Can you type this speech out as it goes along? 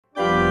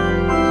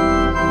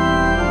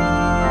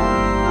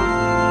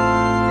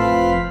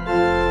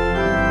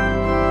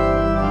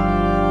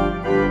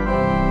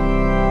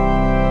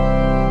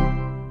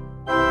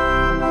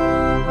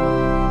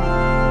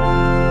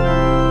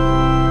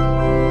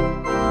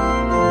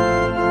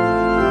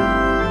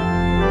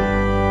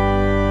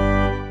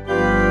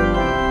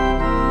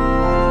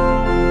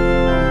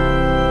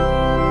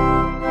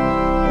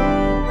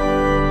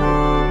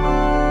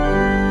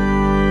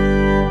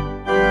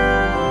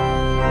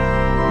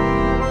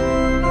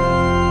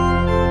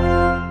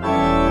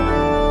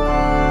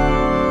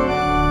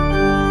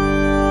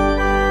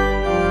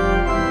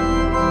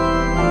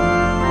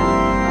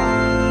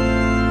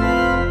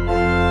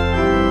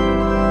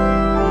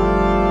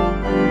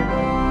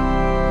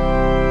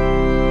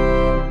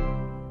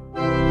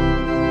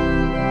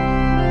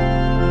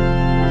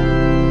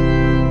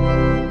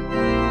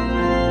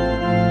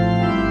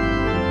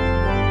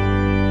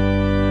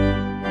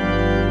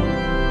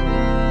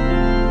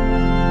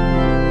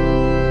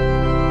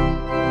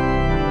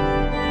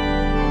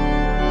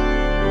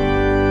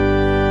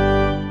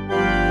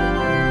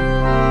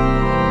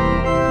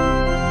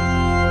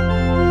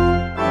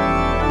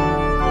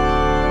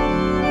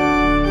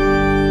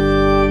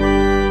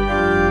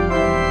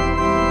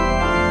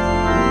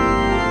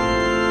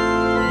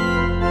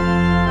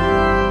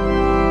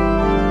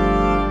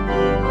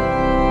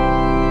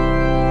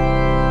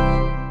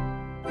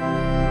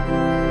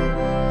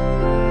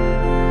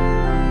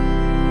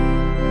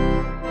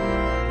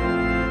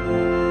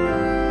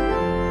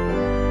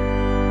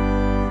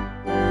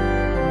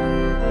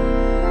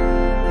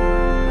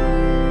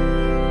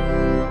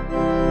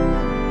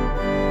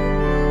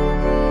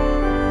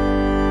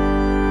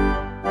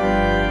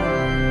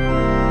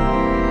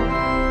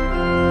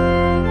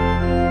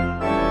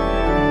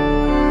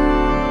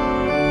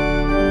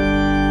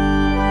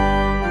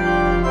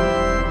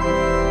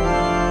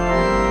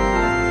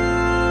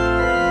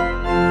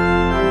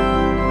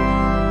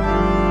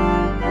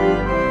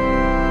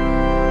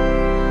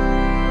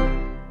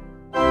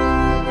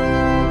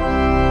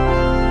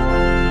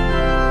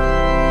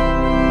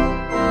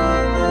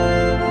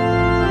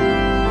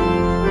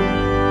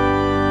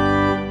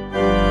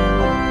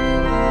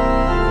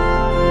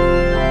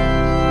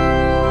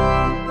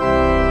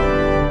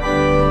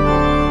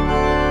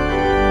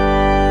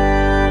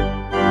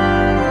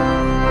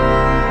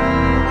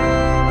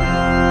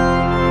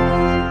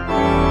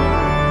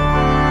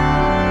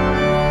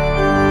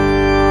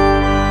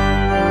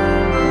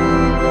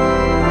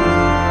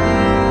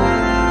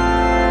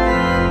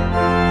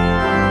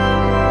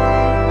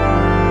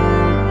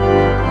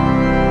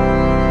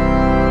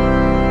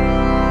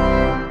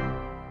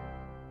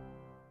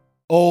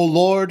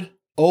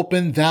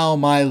Open thou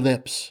my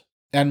lips,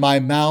 and my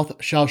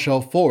mouth shall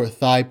show forth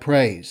thy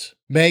praise.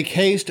 Make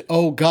haste,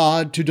 O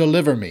God, to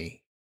deliver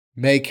me.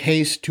 Make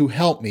haste to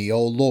help me,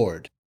 O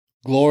Lord.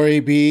 Glory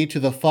be to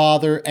the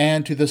Father,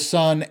 and to the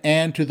Son,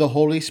 and to the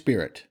Holy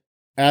Spirit,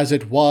 as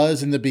it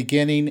was in the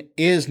beginning,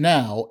 is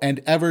now,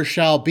 and ever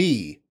shall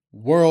be,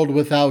 world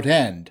without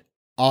end.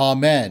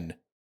 Amen.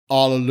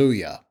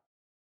 Alleluia.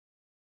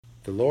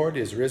 The Lord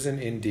is risen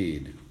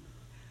indeed.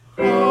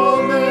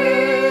 Alleluia.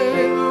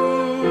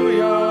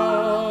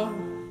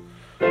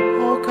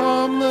 Oh,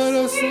 come, let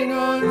us sing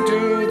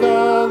unto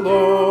the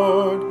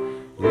Lord.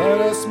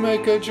 Let us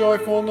make a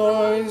joyful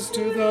noise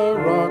to the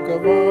rock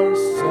of our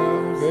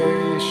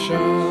salvation.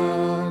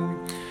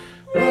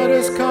 Let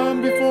us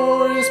come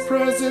before his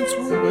presence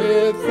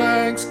with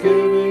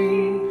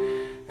thanksgiving,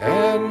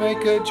 and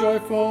make a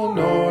joyful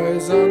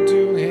noise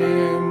unto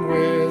him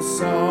with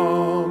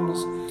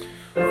psalms.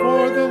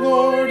 For the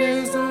Lord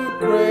is a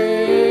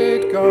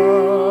great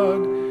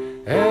God,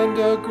 and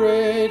a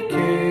great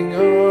King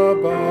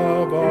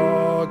above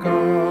all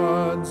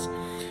gods.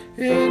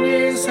 In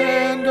his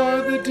hand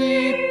are the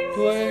deep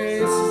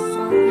places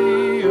of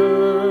the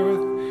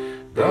earth.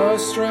 The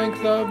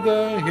strength of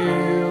the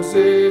hills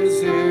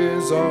is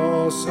his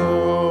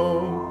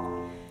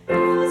also.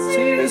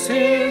 Sea is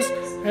his,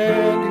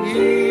 and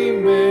he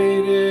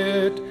made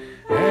it,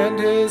 and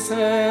his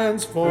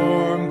hands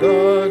formed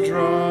the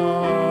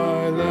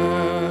dry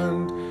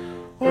land.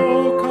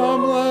 Oh,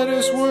 come, let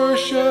us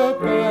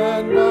worship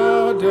and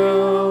bow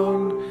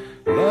down.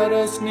 Let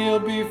us kneel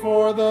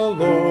before the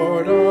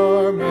Lord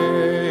our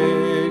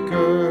Maker.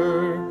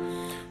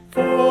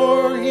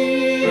 For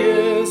he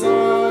is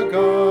our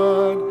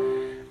God,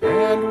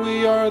 and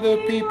we are the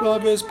people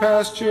of his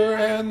pasture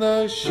and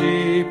the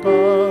sheep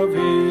of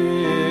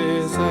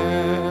his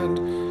hand.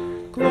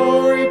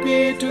 Glory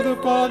be to the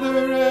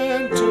Father,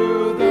 and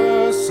to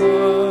the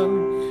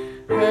Son,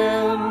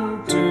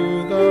 and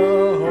to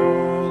the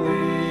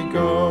Holy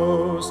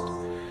Ghost,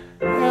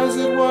 as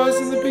it was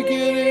in the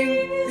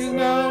beginning, is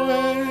now,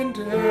 and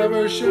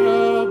ever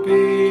shall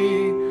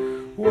be,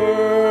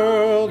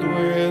 world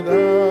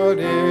without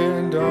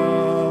end.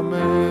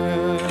 Amen.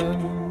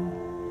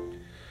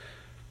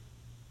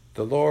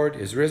 The Lord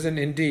is risen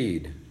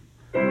indeed.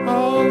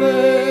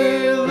 Alleluia.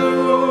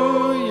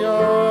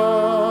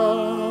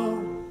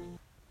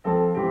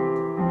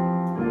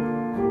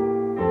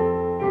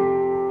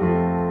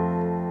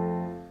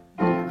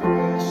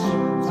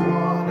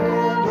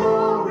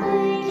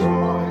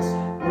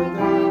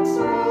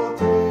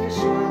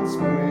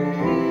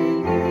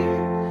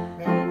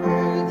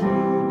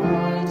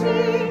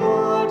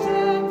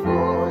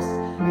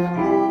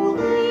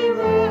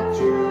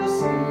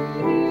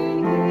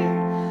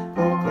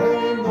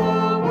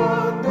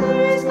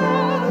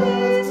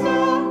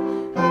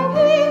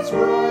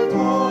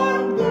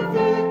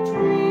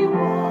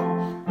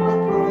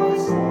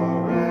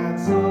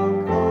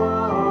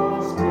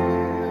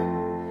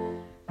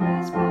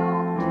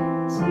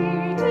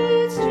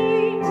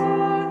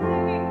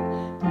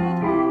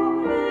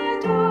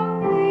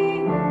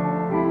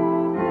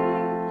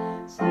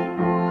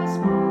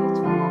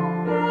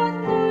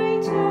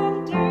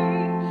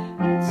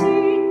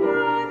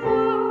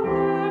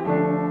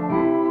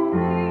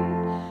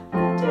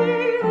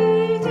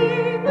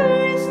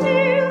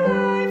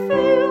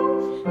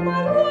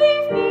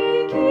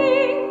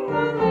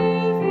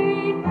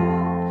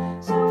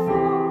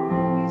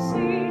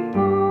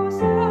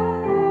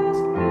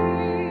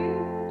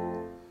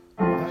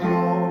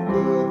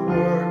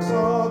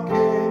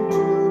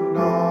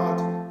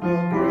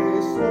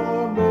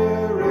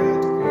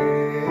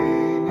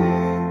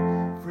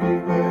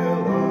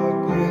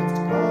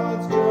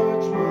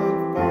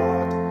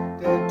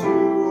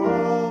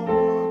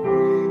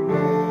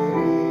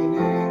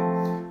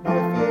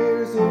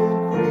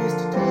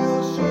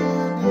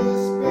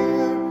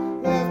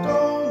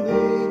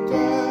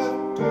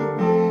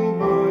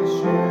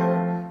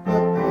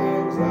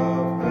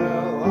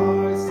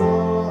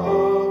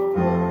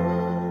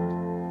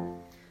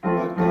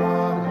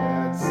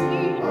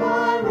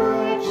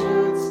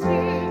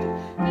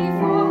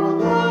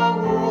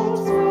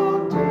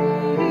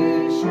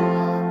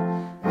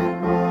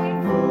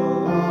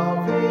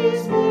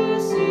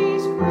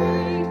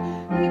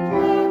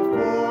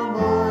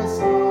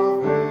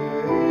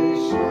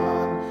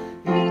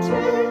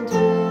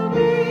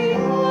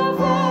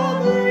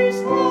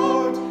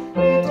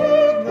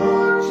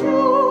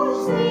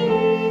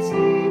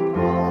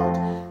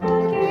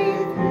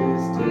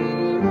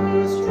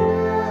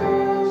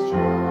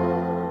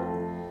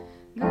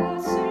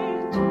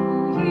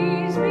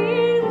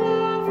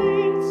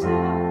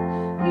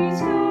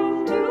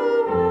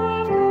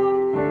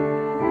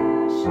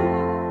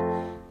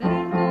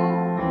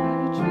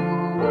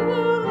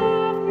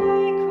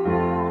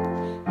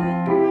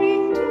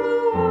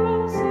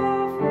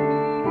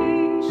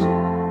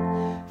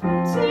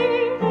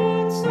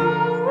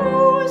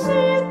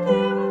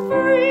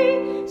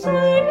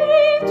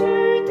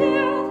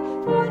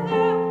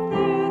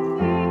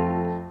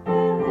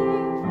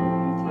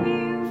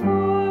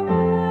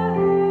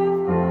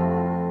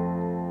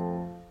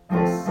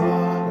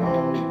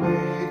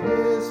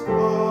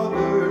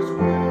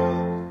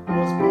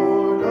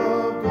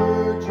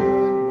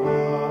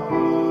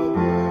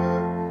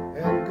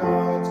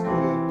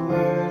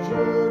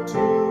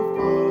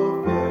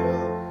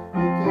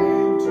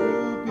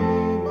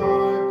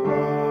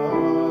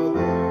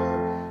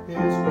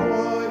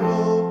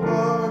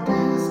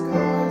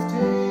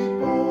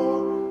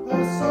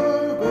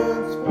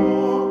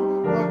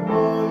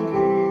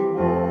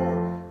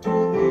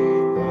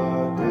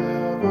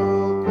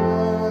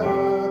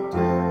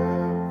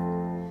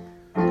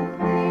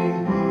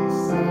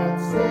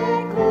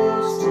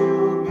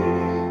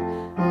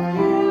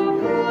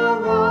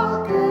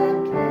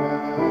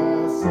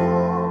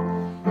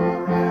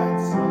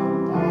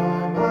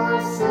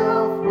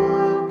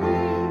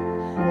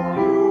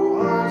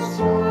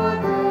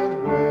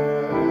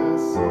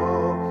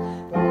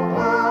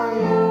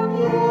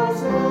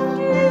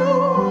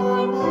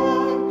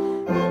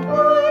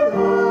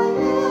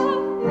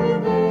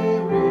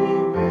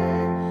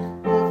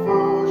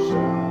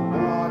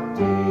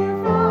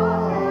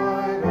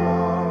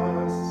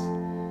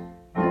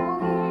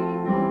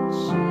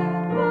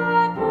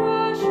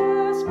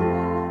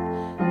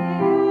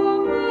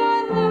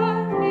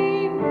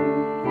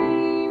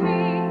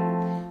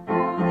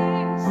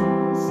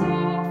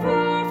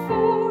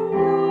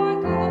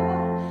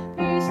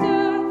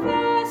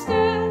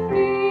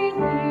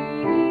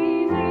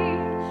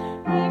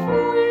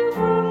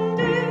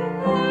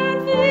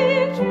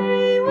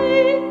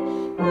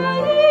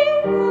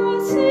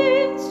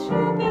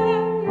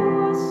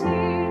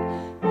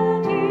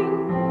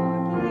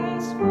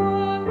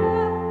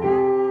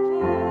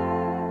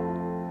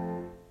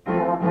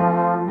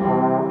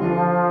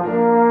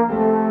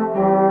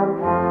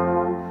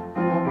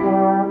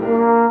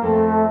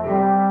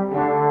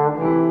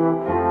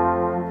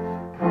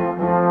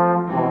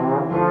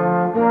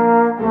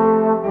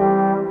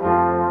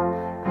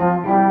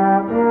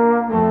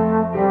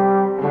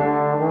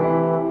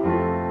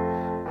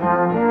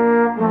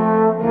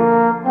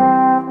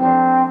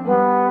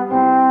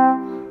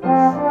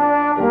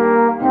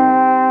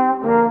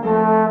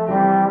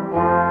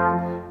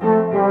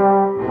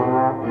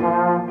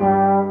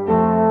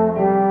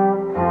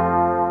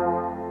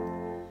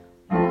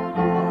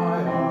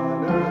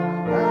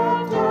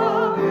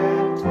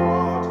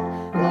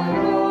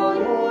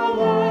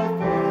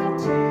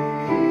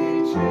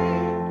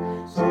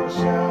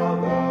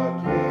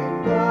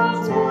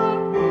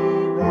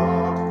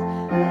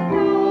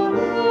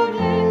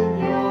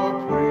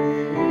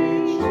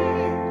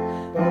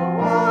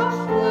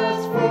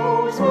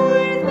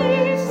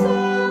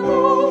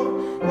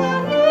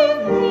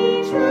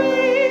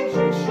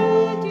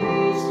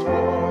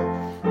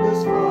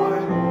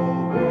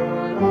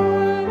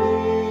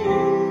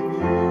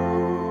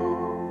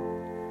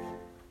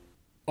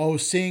 O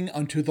sing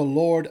unto the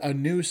Lord a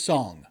new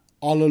song.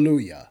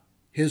 Alleluia.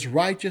 His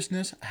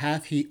righteousness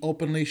hath he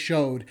openly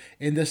showed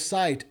in the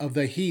sight of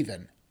the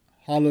heathen.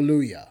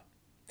 Hallelujah.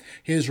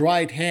 His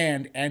right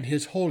hand and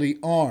his holy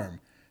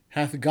arm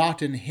hath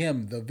gotten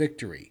him the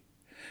victory.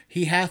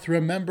 He hath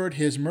remembered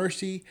his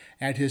mercy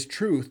and his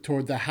truth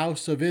toward the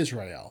house of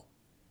Israel.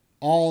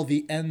 All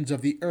the ends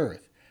of the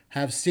earth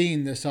have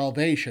seen the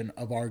salvation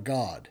of our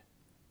God.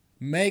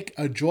 Make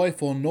a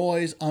joyful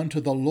noise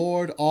unto the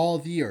Lord, all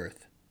the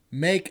earth.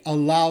 Make a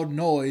loud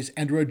noise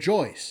and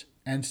rejoice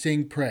and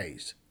sing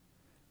praise.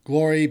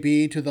 Glory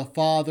be to the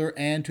Father,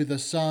 and to the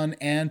Son,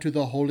 and to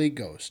the Holy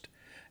Ghost,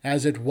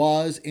 as it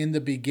was in the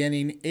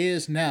beginning,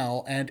 is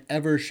now, and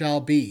ever shall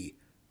be,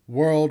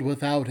 world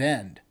without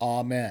end.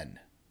 Amen.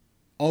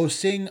 O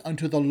sing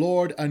unto the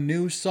Lord a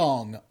new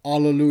song.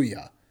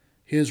 Alleluia.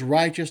 His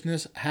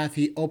righteousness hath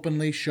he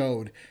openly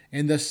showed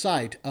in the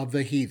sight of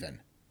the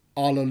heathen.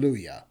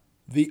 Alleluia.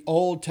 The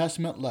Old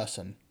Testament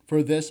lesson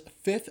for this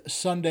 5th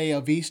Sunday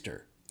of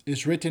Easter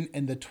is written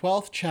in the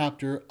 12th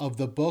chapter of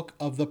the book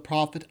of the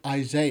prophet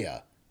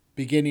Isaiah,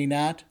 beginning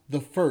at the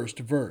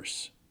 1st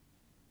verse.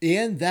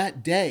 In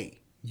that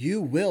day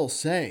you will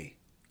say,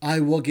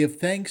 I will give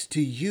thanks to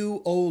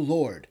you, O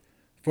Lord,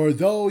 for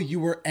though you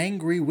were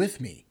angry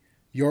with me,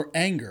 your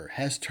anger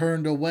has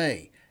turned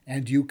away,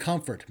 and you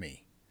comfort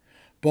me.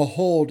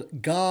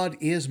 Behold, God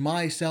is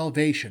my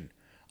salvation.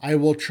 I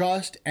will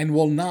trust and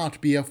will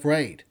not be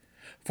afraid.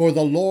 For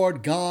the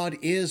Lord God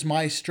is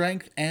my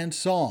strength and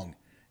song,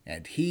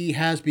 and he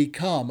has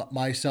become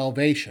my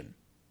salvation.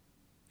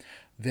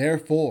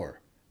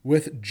 Therefore,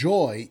 with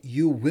joy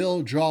you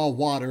will draw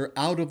water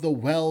out of the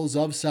wells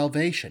of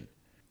salvation.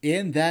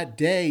 In that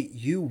day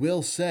you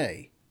will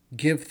say,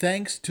 Give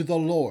thanks to the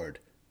Lord,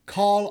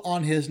 call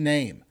on his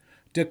name,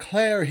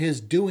 declare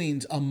his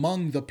doings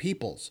among the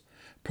peoples,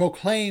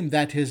 proclaim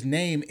that his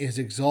name is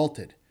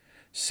exalted.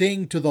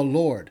 Sing to the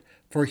Lord,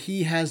 for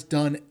he has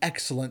done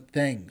excellent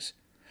things.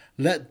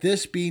 Let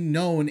this be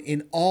known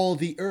in all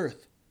the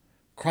earth.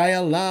 Cry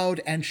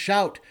aloud and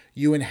shout,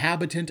 you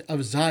inhabitant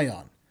of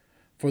Zion,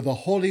 for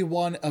the Holy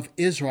One of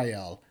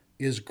Israel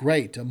is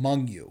great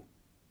among you.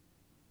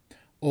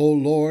 O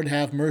Lord,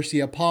 have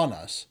mercy upon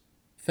us.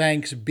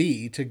 Thanks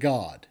be to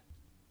God.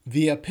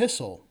 The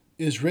epistle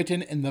is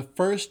written in the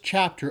 1st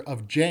chapter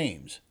of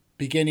James,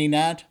 beginning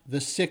at the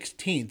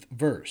 16th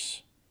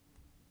verse.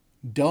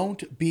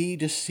 Don't be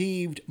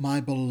deceived, my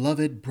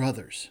beloved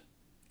brothers.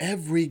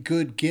 Every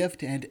good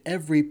gift and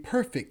every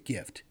perfect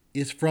gift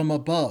is from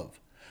above,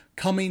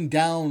 coming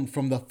down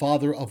from the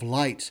Father of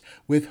lights,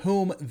 with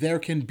whom there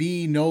can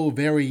be no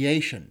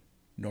variation,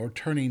 nor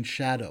turning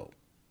shadow.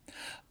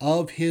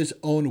 Of his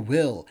own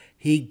will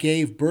he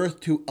gave birth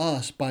to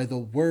us by the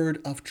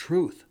word of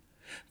truth,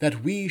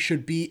 that we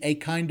should be a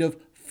kind of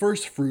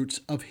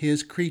firstfruits of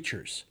his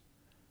creatures.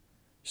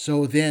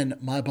 So then,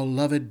 my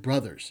beloved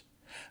brothers,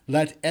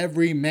 let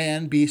every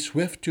man be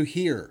swift to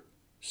hear,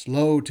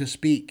 slow to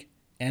speak,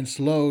 and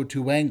slow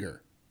to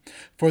anger.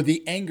 For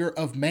the anger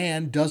of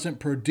man doesn't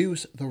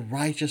produce the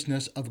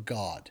righteousness of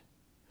God.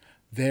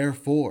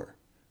 Therefore,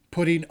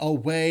 putting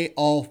away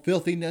all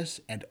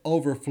filthiness and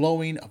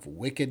overflowing of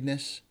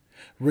wickedness,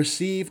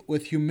 receive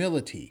with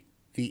humility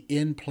the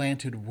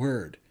implanted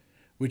word,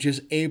 which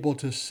is able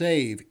to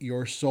save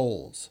your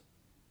souls.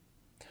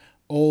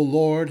 O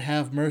Lord,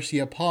 have mercy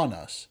upon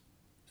us.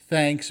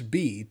 Thanks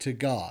be to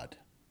God.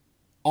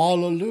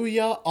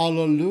 Alleluia,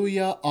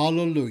 alleluia,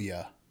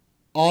 alleluia.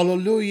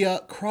 Alleluia,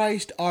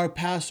 Christ our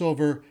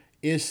Passover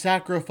is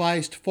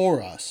sacrificed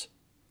for us.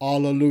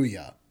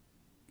 Alleluia.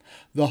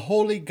 The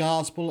Holy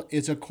Gospel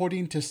is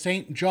according to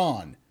St.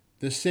 John,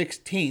 the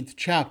 16th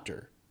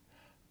chapter.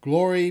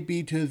 Glory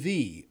be to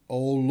thee, O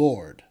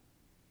Lord.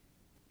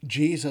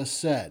 Jesus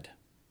said,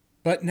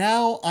 But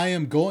now I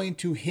am going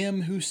to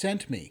him who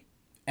sent me,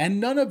 and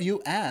none of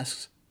you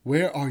asks,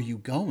 Where are you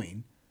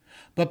going?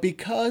 But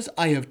because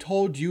I have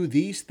told you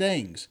these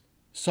things,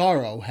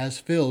 sorrow has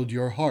filled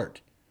your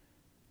heart.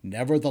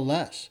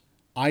 Nevertheless,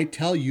 I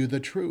tell you the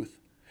truth.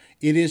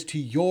 It is to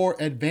your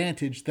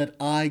advantage that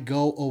I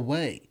go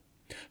away.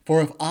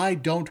 For if I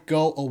don't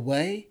go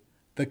away,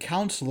 the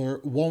Counselor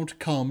won't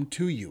come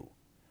to you.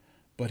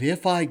 But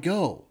if I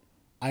go,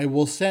 I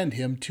will send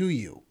him to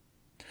you.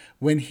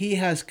 When he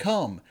has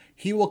come,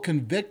 he will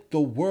convict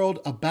the world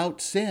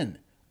about sin,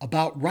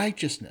 about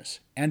righteousness,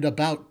 and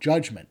about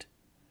judgment.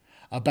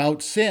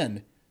 About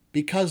sin,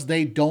 because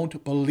they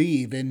don't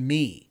believe in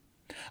me.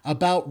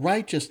 About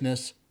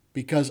righteousness,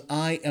 because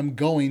I am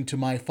going to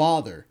my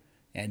Father,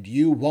 and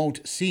you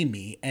won't see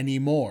me any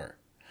more.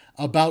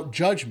 About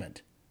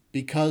judgment,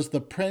 because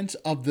the prince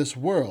of this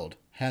world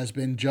has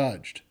been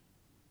judged.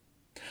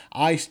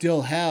 I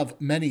still have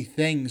many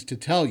things to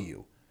tell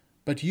you,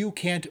 but you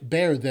can't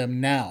bear them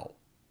now.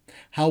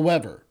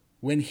 However,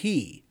 when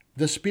he,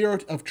 the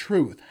Spirit of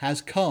truth,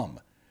 has come,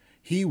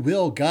 he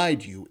will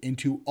guide you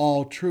into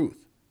all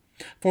truth.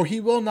 For he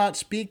will not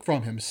speak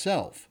from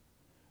himself,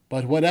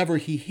 but whatever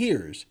he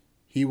hears,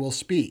 he will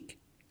speak.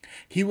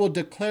 He will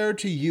declare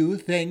to you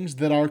things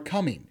that are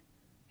coming.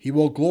 He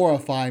will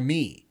glorify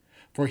me,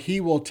 for he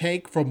will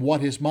take from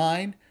what is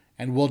mine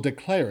and will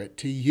declare it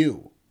to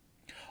you.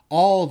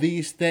 All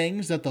these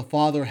things that the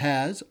Father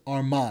has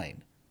are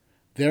mine.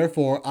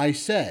 Therefore I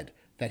said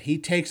that he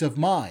takes of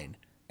mine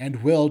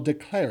and will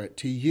declare it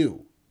to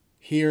you.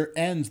 Here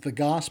ends the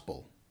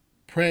gospel.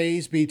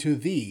 Praise be to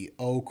thee,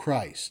 O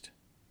Christ.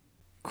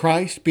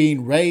 Christ,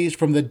 being raised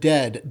from the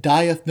dead,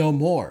 dieth no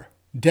more.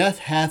 Death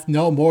hath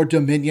no more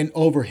dominion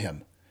over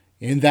him.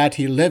 In that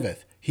he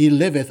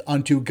liveth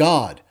unto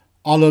God.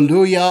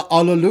 Alleluia,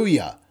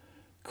 alleluia.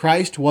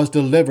 Christ was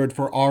delivered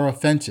for our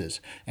offenses,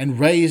 and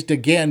raised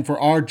again for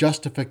our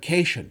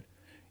justification.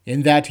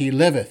 In that he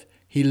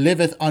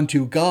liveth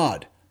unto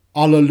God.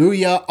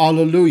 Alleluia,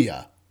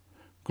 alleluia.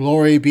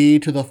 Glory be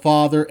to the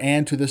Father,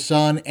 and to the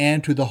Son,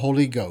 and to the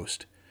Holy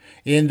Ghost.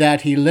 In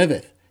that he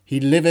liveth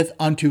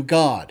unto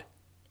God.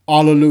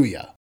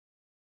 Alleluia.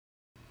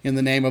 In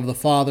the name of the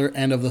Father,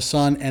 and of the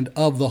Son, and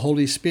of the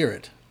Holy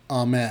Spirit.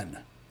 Amen.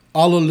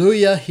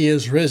 Alleluia, he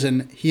is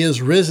risen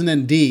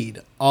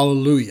indeed.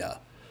 Alleluia.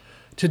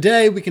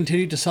 Today we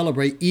continue to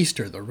celebrate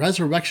Easter, the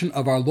resurrection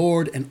of our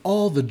Lord, and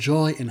all the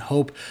joy and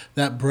hope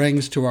that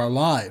brings to our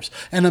lives.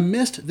 And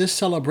amidst this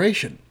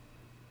celebration,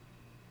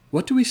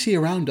 what do we see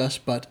around us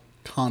but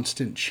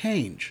constant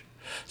change?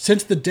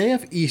 Since the day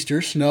of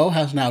Easter, snow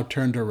has now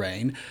turned to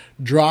rain,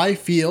 dry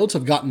fields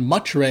have gotten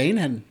much rain,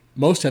 and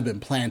most have been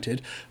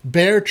planted.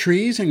 Bare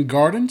trees and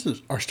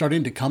gardens are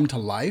starting to come to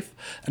life.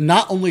 And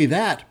not only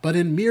that, but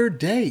in mere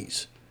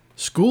days,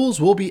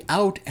 schools will be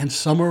out and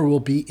summer will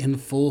be in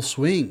full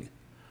swing.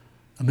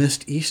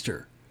 Amidst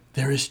Easter,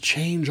 there is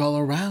change all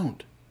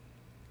around.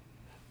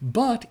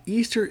 But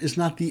Easter is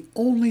not the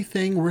only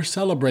thing we're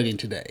celebrating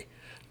today,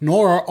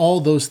 nor are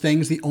all those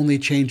things the only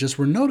changes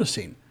we're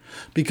noticing.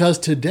 Because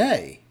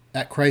today,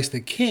 at Christ the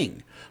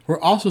King, we're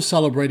also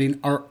celebrating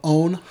our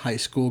own high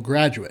school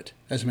graduate,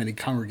 as many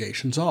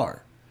congregations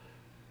are,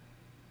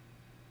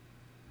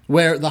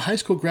 where the high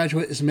school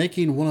graduate is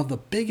making one of the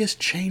biggest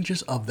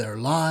changes of their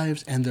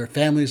lives and their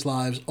families'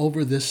 lives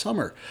over this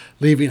summer,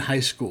 leaving high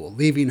school,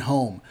 leaving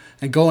home,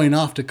 and going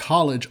off to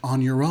college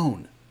on your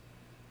own.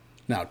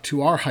 Now,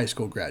 to our high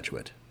school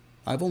graduate,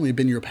 I've only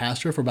been your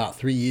pastor for about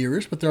 3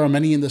 years, but there are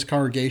many in this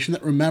congregation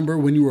that remember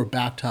when you were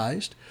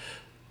baptized,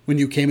 when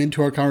you came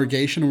into our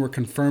congregation and were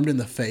confirmed in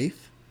the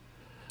faith.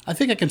 I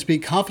think I can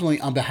speak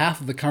confidently on behalf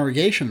of the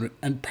congregation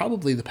and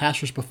probably the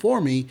pastors before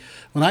me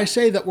when I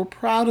say that we're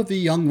proud of the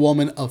young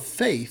woman of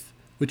faith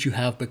which you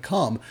have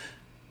become,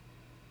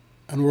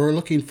 and we're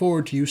looking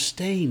forward to you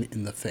staying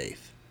in the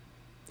faith.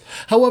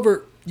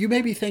 However, you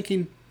may be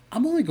thinking,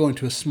 I'm only going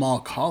to a small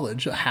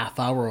college a half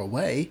hour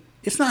away.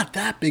 It's not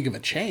that big of a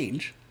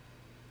change.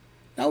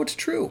 Now, it's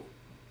true.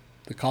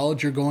 The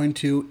college you're going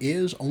to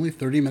is only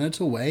 30 minutes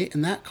away,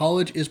 and that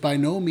college is by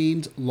no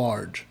means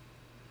large.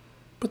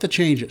 But the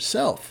change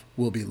itself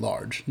will be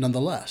large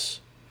nonetheless.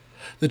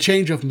 The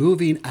change of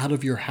moving out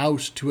of your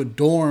house to a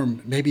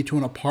dorm, maybe to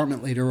an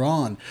apartment later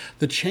on,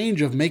 the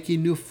change of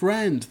making new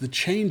friends, the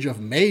change of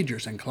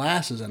majors and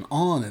classes, and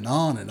on and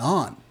on and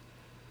on.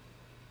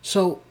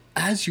 So,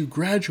 as you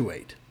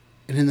graduate,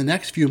 and in the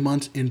next few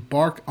months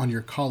embark on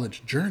your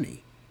college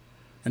journey,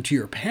 and to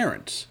your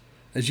parents,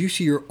 as you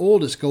see your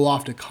oldest go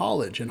off to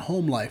college and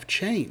home life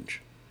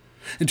change,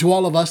 and to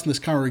all of us in this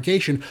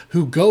congregation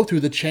who go through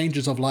the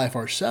changes of life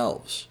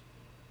ourselves,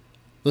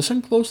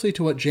 listen closely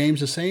to what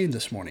James is saying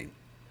this morning,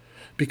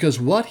 because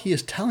what he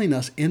is telling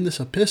us in this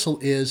epistle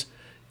is,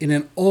 in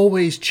an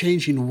always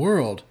changing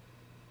world,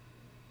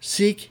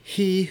 seek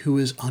he who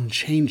is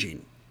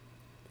unchanging.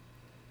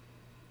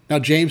 Now,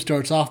 James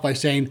starts off by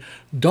saying,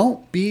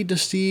 don't be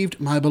deceived,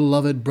 my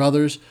beloved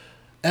brothers.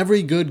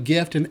 Every good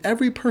gift and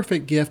every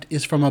perfect gift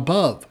is from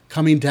above,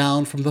 coming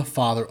down from the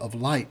Father of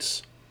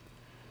lights.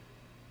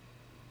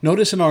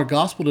 Notice in our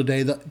gospel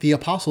today that the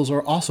apostles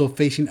are also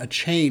facing a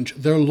change.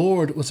 Their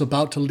Lord was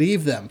about to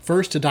leave them,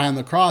 first to die on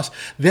the cross,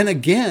 then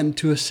again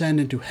to ascend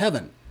into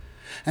heaven.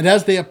 And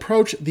as they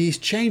approach these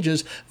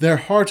changes, their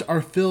hearts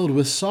are filled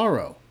with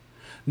sorrow.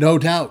 No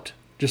doubt,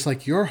 just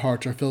like your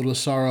hearts are filled with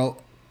sorrow,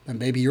 and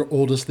maybe your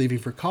oldest leaving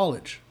for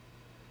college.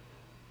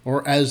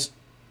 Or as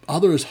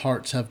others'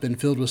 hearts have been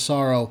filled with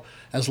sorrow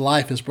as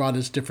life has brought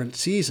its different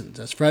seasons,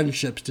 as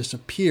friendships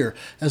disappear,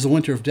 as the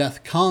winter of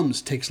death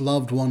comes, takes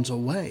loved ones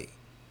away.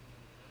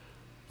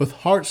 With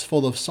hearts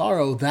full of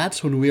sorrow,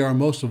 that's when we are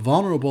most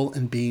vulnerable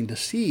in being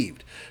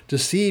deceived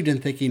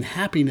in thinking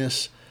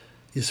happiness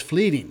is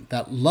fleeting,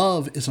 that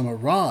love is a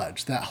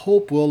mirage, that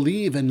hope will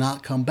leave and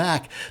not come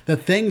back,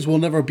 that things will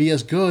never be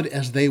as good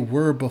as they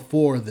were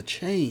before the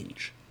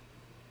change.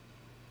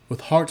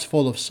 With hearts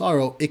full of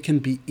sorrow, it can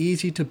be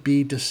easy to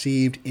be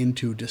deceived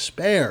into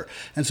despair.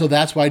 And so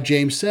that's why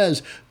James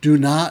says, do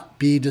not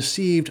be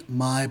deceived,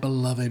 my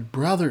beloved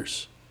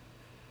brothers.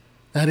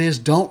 That is,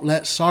 don't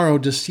let sorrow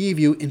deceive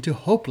you into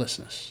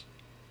hopelessness.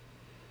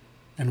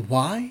 And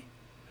why?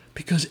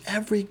 Because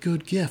every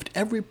good gift,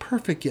 every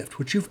perfect gift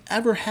which you've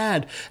ever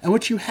had and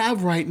which you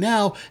have right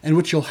now and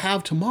which you'll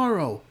have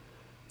tomorrow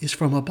is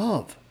from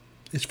above.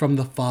 It's from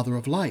the Father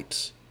of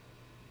lights.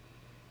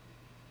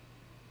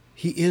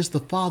 He is the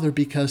Father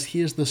because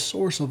he is the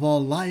source of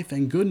all life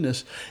and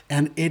goodness,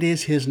 and it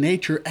is his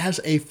nature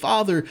as a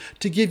father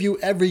to give you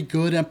every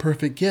good and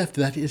perfect gift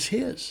that is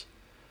his.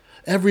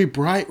 Every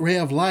bright ray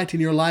of light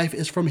in your life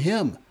is from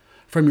him.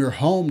 From your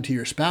home to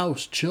your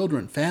spouse,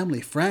 children,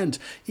 family, friends,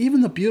 even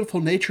the beautiful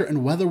nature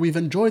and weather we've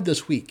enjoyed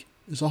this week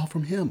is all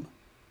from him.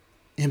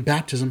 In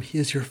baptism, he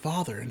is your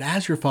Father, and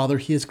as your Father,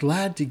 he is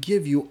glad to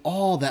give you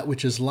all that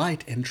which is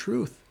light and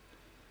truth.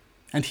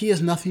 And he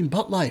is nothing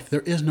but life.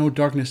 There is no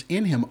darkness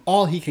in him.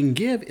 All he can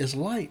give is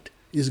light,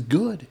 is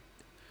good.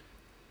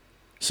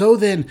 So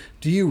then,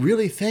 do you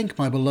really think,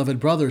 my beloved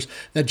brothers,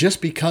 that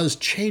just because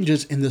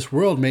changes in this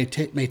world may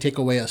take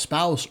away a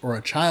spouse or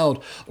a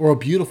child or a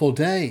beautiful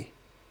day,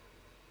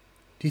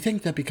 do you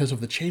think that because of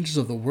the changes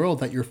of the world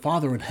that your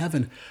Father in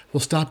heaven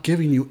will stop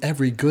giving you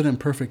every good and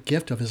perfect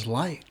gift of his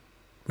light,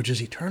 which is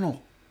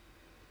eternal?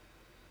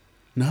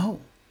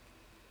 No.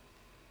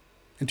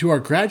 And to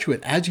our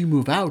graduate, as you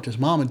move out, as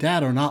mom and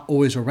dad are not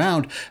always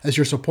around, as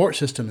your support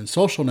system and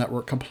social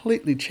network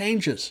completely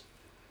changes,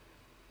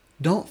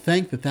 don't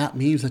think that that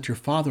means that your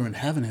Father in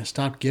heaven has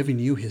stopped giving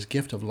you his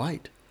gift of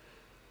light.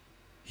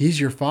 He's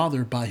your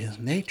Father by his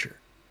nature.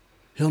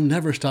 He'll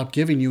never stop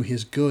giving you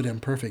his good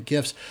and perfect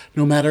gifts,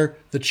 no matter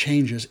the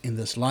changes in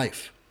this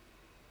life.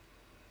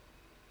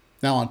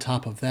 Now, on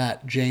top of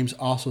that, James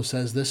also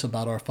says this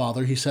about our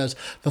Father. He says,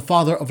 the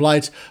Father of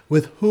lights,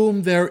 with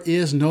whom there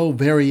is no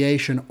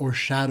variation or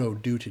shadow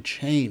due to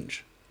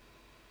change.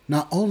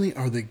 Not only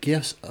are the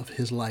gifts of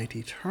his light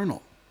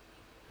eternal,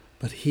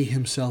 but he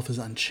himself is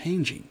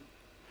unchanging.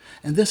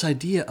 And this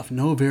idea of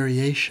no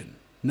variation,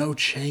 no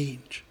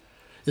change,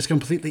 is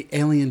completely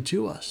alien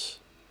to us.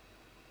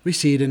 We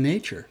see it in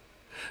nature.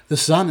 The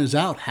sun is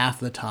out half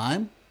the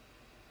time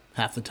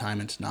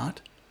it's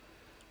not.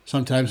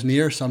 Sometimes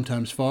near,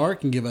 sometimes far. It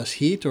can give us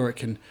heat, or it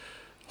can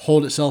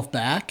hold itself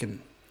back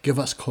and give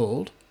us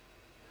cold.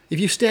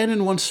 If you stand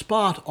in one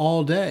spot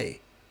all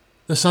day,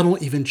 the sun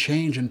will even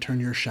change and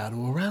turn your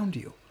shadow around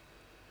you.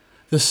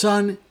 The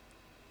sun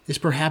is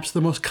perhaps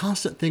the most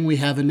constant thing we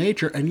have in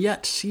nature, and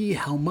yet see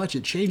how much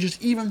it changes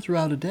even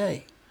throughout a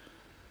day.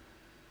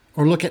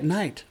 Or look at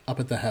night up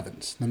at the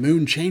heavens. The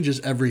moon changes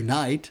every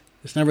night.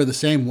 It's never the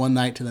same one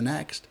night to the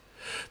next.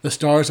 The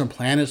stars and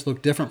planets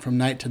look different from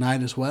night to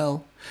night as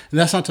well. And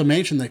that's not to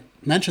mention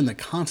the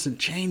constant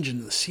change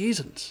in the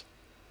seasons.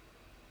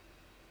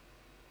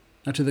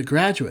 Now, to the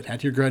graduate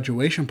at your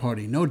graduation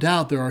party, no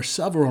doubt there are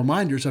several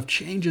reminders of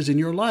changes in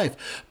your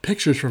life.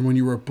 Pictures from when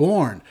you were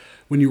born,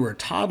 when you were a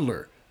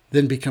toddler,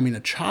 then becoming a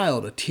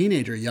child, a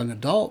teenager, young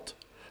adult.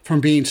 From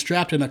being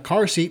strapped in a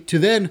car seat to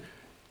then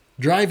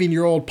driving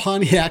your old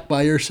Pontiac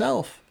by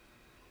yourself.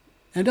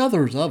 And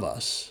others of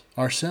us,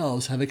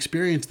 ourselves, have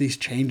experienced these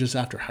changes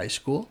after high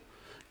school,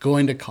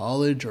 going to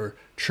college or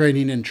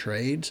training in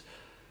trades,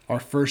 our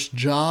first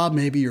job,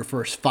 maybe your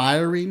first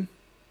firing,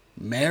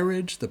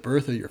 marriage, the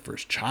birth of your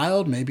first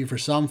child, maybe for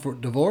some for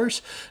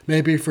divorce,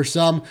 maybe for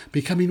some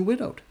becoming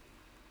widowed.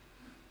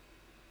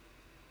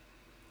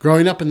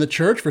 Growing up in the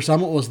church, for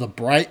some it was the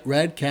bright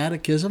red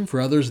catechism,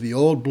 for others the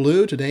old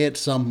blue, today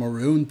it's some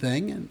maroon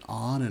thing, and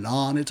on and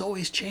on. It's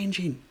always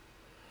changing,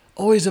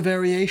 always a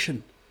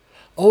variation,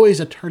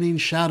 always a turning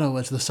shadow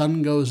as the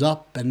sun goes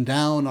up and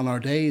down on our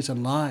days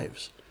and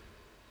lives.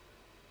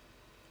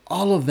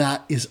 All of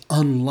that is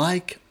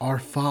unlike our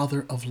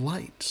Father of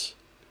lights.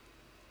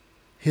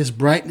 His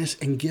brightness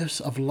and gifts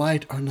of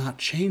light are not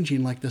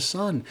changing like the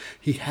sun.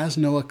 He has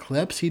no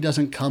eclipse. He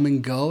doesn't come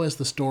and go as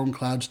the storm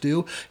clouds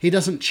do. He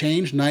doesn't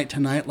change night to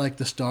night like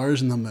the stars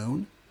and the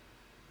moon.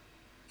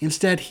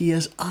 Instead, he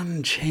is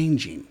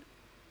unchanging.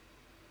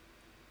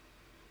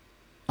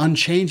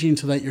 Unchanging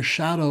so that your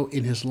shadow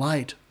in his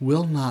light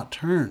will not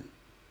turn.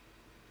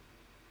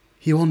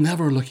 He will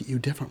never look at you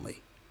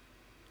differently.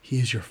 He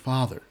is your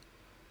Father,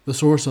 the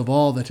source of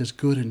all that is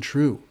good and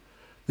true,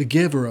 the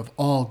giver of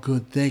all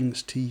good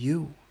things to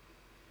you.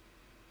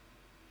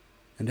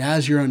 And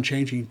as your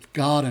unchanging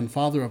God and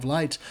Father of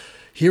lights,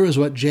 here is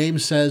what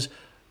James says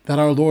that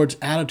our Lord's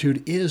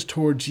attitude is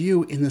towards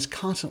you in this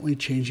constantly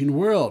changing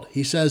world.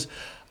 He says,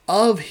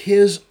 of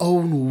his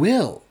own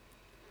will,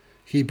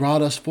 he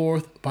brought us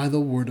forth by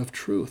the word of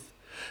truth,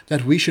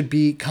 that we should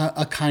be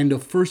a kind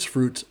of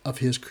firstfruits of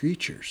his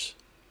creatures.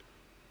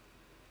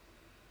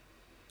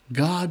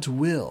 God's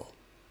will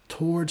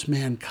towards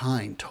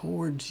mankind,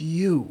 towards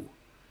you,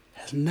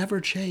 has never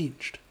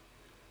changed.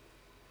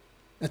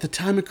 At the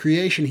time of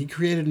creation, he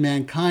created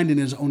mankind in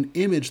his own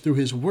image through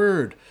his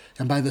word,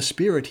 and by the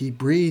Spirit he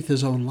breathed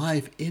his own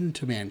life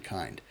into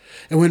mankind.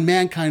 And when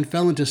mankind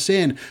fell into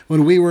sin,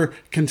 when we were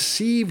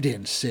conceived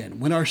in sin,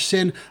 when our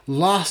sin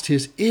lost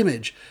his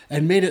image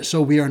and made it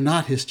so we are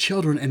not his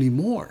children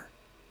anymore,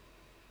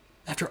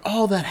 after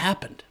all that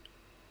happened,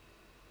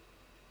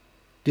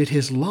 did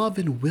his love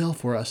and will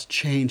for us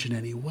change in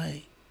any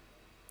way?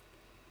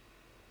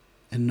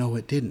 And no,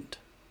 it didn't.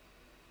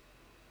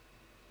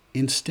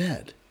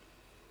 Instead,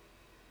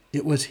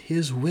 it was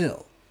his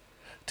will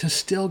to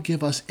still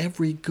give us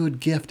every good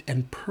gift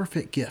and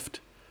perfect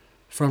gift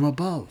from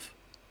above.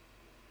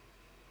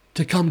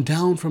 to come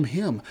down from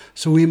him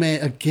so we may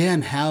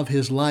again have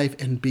his life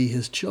and be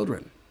his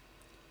children.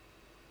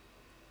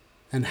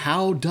 And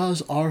how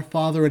does our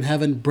Father in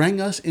heaven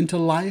bring us into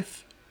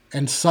life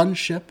and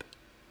sonship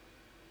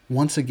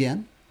once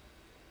again?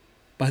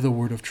 By the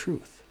word of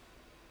truth.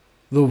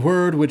 The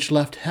word which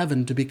left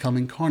heaven to become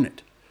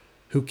incarnate,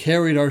 who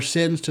carried our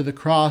sins to the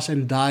cross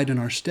and died in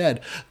our stead.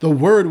 The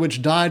word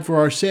which died for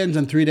our sins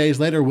and 3 days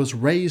later was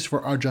raised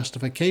for our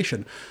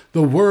justification.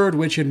 The word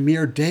which in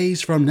mere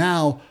days from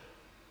now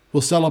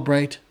will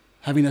celebrate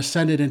having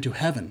ascended into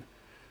heaven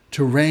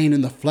to reign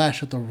in the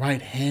flesh at the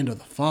right hand of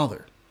the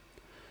Father.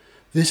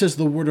 This is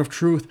the word of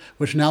truth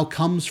which now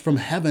comes from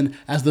heaven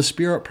as the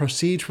Spirit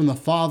proceeds from the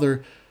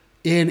Father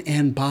in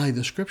and by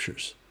the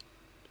Scriptures.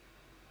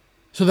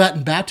 So that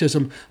in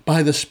baptism,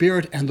 by the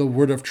Spirit and the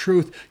word of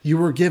truth, you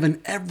were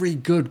given every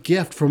good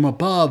gift from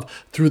above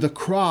through the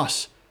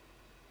cross,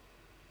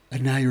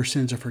 and now your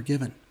sins are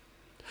forgiven.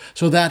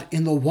 So that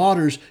in the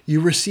waters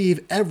you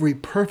receive every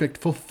perfect,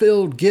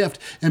 fulfilled gift,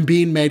 and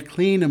being made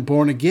clean and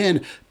born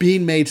again,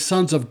 being made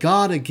sons of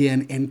God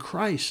again in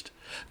Christ,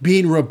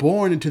 being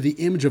reborn into the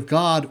image of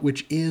God,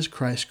 which is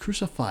Christ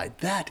crucified.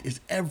 That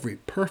is every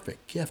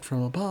perfect gift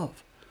from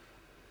above.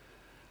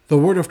 The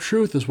word of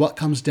truth is what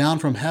comes down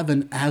from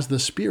heaven as the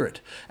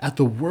Spirit, at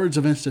the words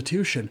of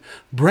institution,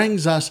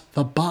 brings us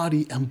the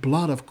body and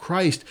blood of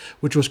Christ,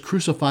 which was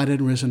crucified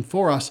and risen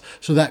for us,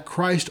 so that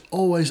Christ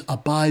always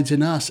abides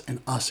in us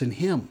and us in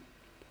him.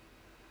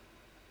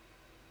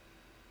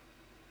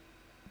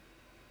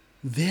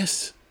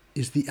 This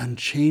is the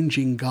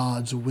unchanging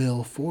God's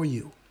will for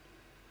you,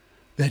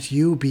 that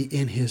you be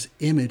in his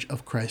image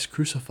of Christ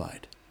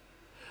crucified,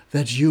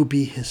 that you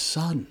be his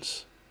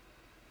sons.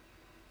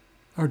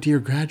 Our dear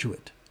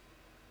graduate,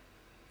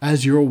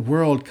 as your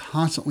world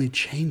constantly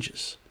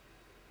changes,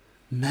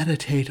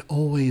 meditate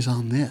always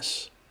on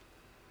this.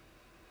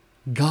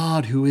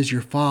 God, who is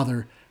your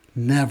Father,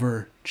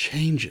 never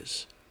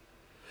changes,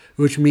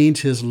 which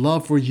means his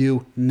love for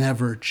you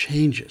never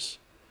changes,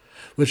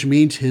 which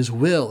means his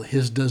will,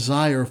 his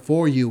desire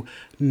for you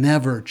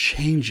never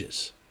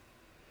changes,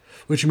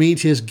 which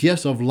means his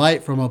gifts of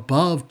light from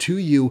above to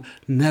you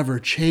never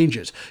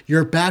changes.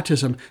 Your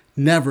baptism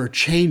never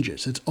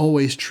changes. It's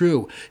always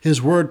true.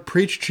 His word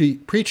preached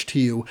to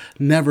you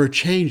never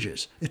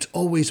changes. It's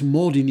always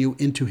molding you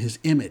into his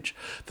image.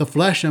 The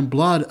flesh and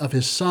blood of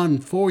his Son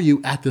for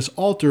you at this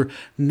altar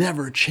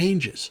never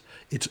changes.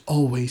 It's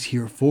always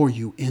here for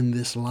you in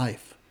this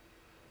life.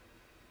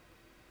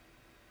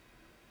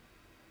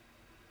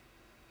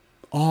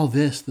 All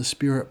this the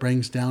Spirit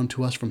brings down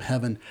to us from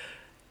heaven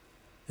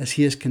as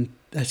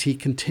he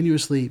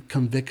continuously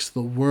convicts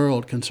the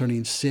world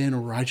concerning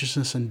sin,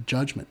 righteousness, and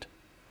judgment.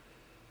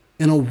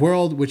 In a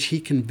world which he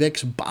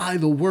convicts by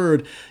the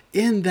word,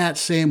 in that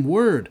same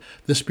word,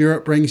 the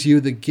Spirit brings you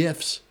the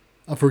gifts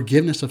of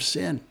forgiveness of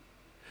sin.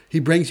 He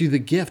brings you the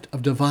gift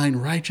of divine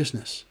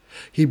righteousness.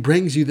 He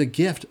brings you the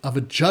gift of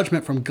a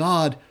judgment from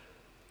God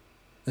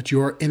that you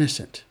are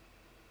innocent,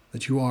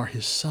 that you are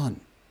his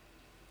son.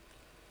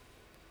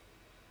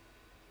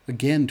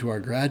 Again, to our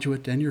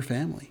graduate and your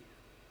family,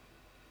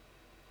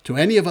 to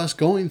any of us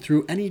going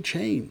through any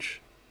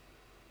change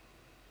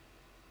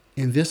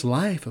in this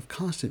life of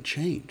constant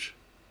change,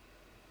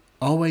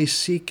 always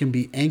seek and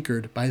be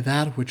anchored by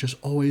that which is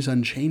always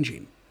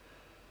unchanging,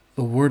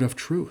 the word of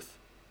truth,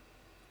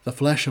 the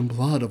flesh and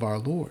blood of our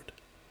Lord.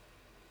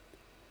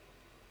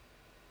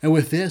 And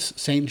with this,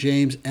 St.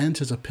 James ends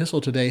his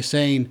epistle today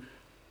saying,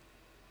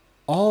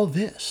 all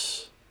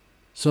this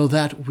so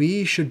that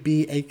we should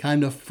be a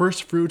kind of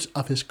first fruits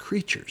of his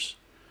creatures.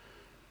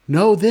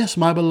 Know this,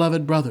 my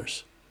beloved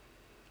brothers,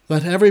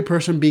 let every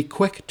person be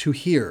quick to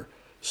hear,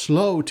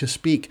 slow to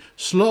speak,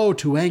 slow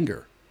to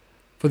anger.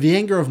 For the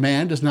anger of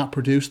man does not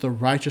produce the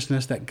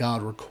righteousness that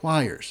God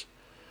requires.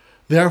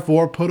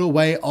 Therefore put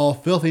away all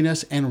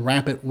filthiness and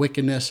rampant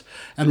wickedness,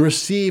 and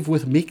receive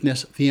with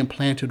meekness the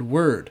implanted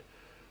word,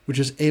 which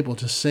is able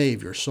to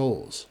save your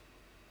souls.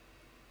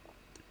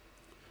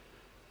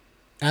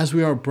 As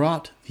we are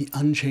brought the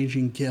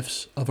unchanging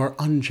gifts of our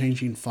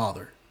unchanging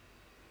Father,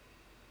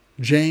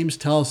 James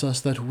tells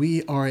us that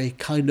we are a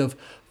kind of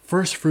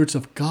first fruits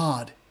of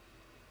God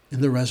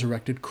in the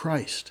resurrected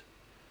Christ.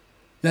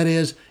 That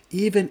is,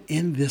 even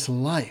in this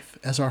life,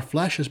 as our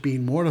flesh is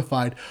being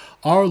mortified,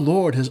 our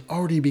Lord has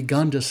already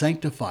begun to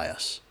sanctify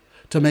us,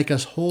 to make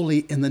us holy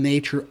in the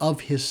nature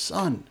of his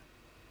Son.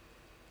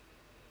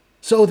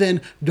 So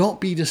then,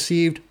 don't be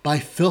deceived by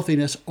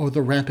filthiness or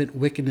the rampant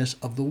wickedness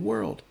of the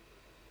world.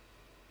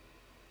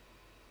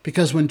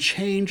 Because when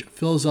change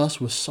fills us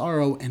with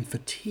sorrow and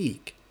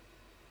fatigue,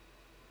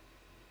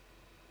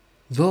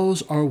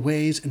 those are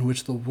ways in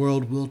which the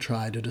world will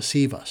try to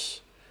deceive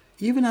us.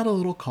 Even at a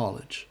little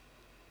college,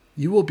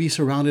 you will be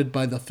surrounded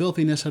by the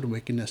filthiness and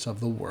wickedness of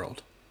the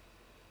world.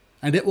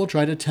 And it will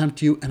try to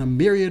tempt you in a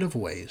myriad of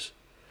ways,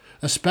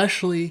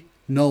 especially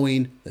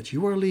knowing that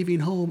you are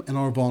leaving home and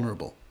are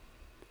vulnerable.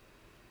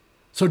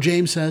 So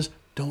James says,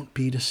 don't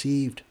be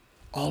deceived.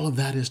 All of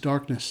that is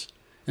darkness.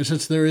 And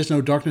since there is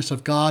no darkness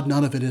of God,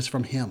 none of it is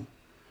from him.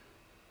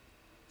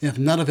 If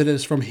none of it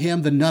is from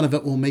him, then none of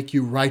it will make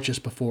you righteous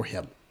before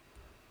him.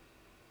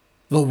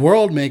 The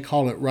world may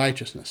call it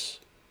righteousness.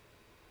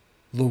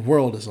 The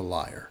world is a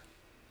liar.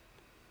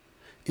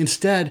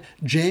 Instead,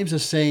 James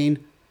is saying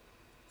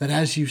that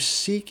as you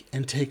seek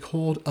and take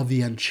hold of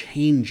the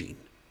unchanging,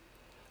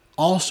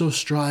 also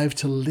strive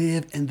to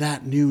live in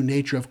that new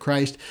nature of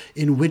Christ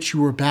in which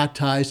you were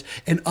baptized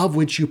and of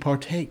which you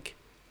partake.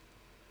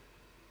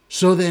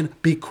 So then,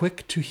 be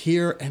quick to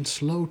hear and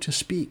slow to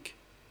speak,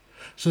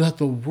 so that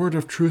the word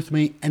of truth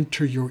may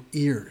enter your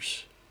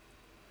ears.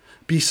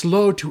 Be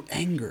slow to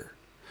anger,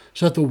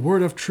 so that the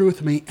word of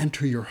truth may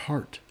enter your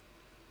heart.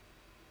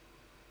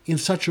 In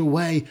such a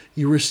way,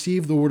 you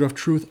receive the word of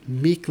truth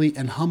meekly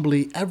and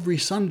humbly every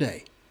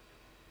Sunday,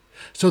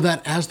 so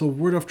that as the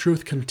word of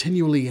truth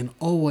continually and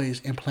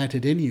always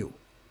implanted in you,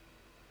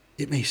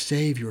 it may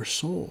save your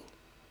soul,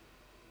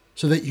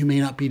 so that you may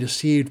not be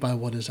deceived by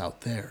what is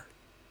out there.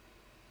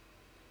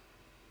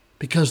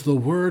 Because the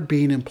word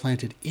being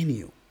implanted in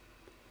you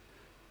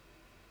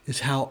is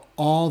how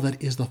all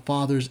that is the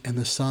Father's and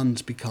the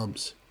Son's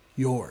becomes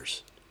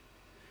yours.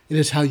 It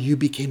is how you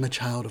became a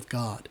child of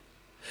God.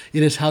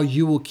 It is how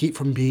you will keep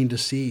from being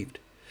deceived.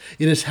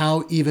 It is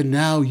how even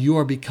now you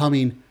are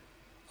becoming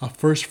a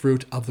first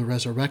fruit of the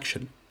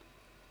resurrection,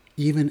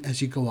 even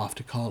as you go off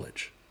to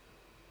college.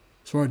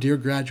 So our dear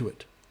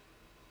graduate,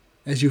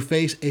 as you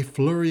face a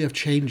flurry of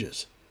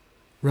changes,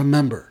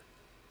 remember,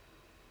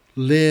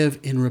 live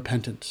in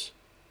repentance.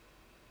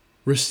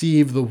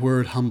 Receive the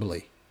word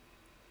humbly.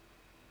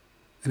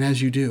 And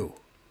as you do,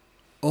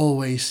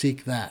 always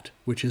seek that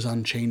which is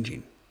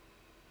unchanging.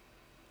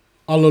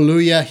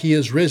 Alleluia, he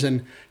is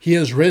risen. He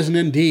is risen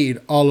indeed.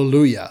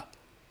 Alleluia.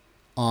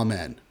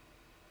 Amen.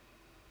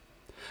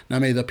 Now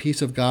may the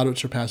peace of God,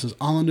 which surpasses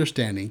all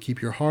understanding,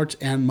 keep your hearts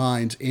and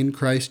minds in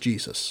Christ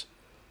Jesus.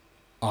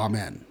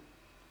 Amen.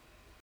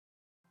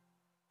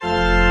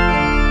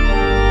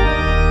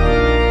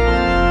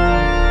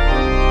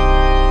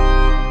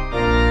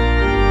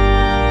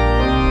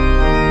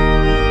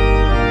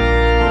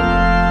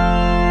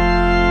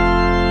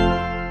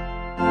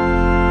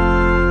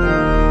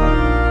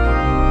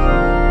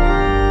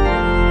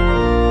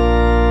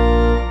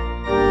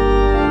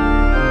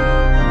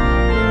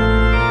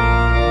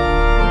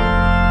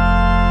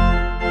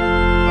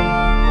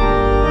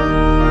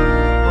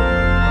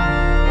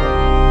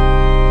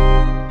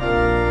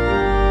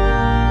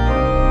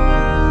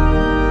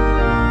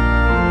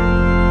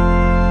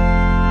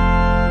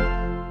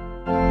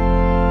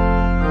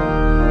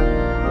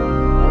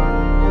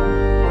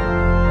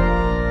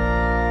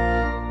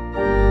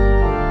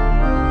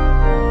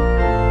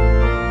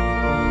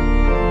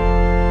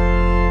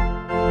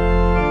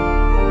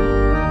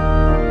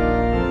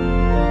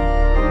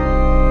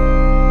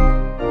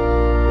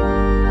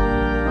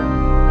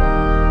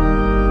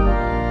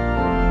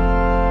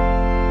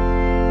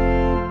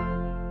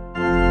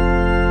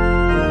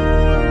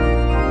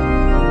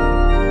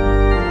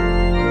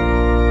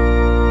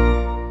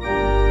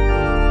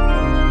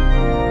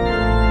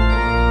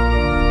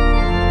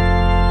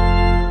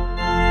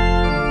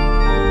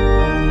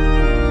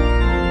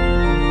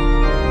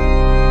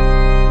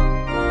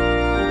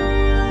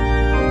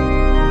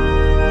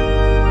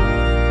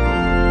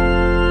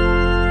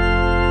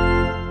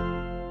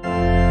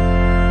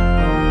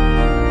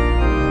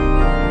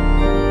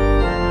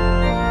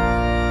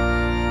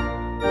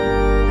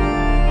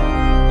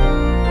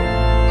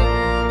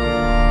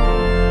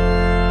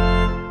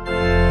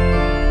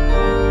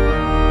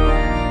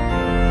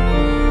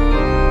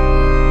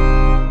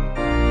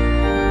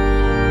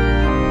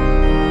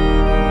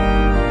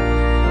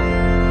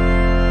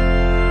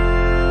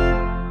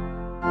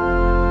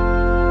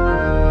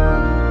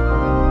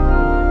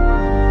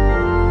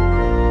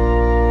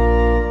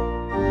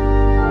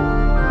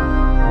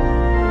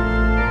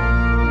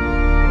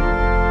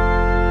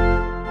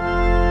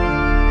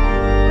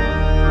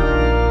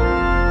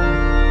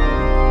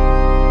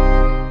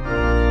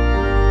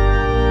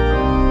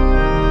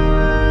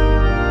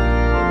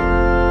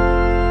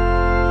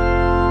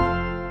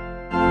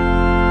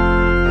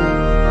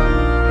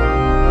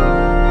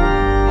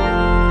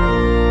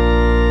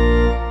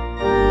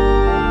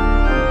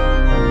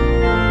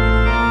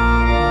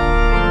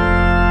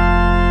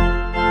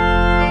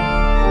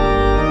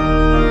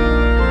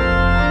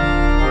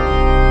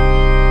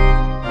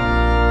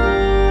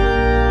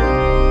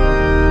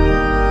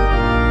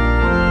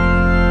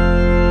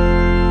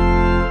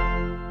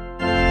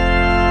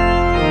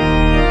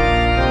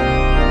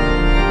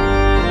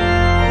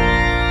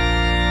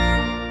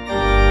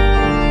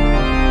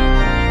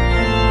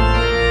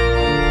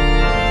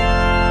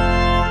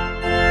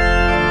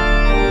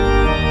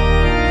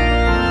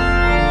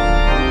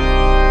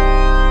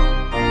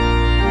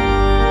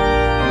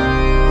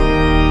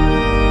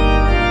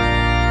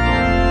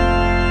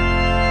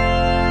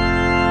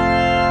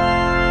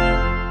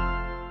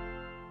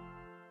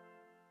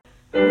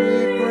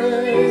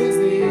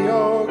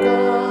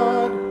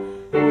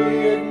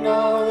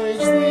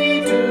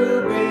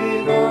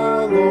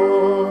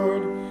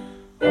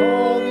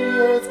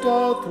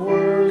 doth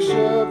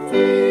worship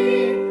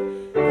thee,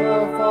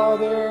 the Father.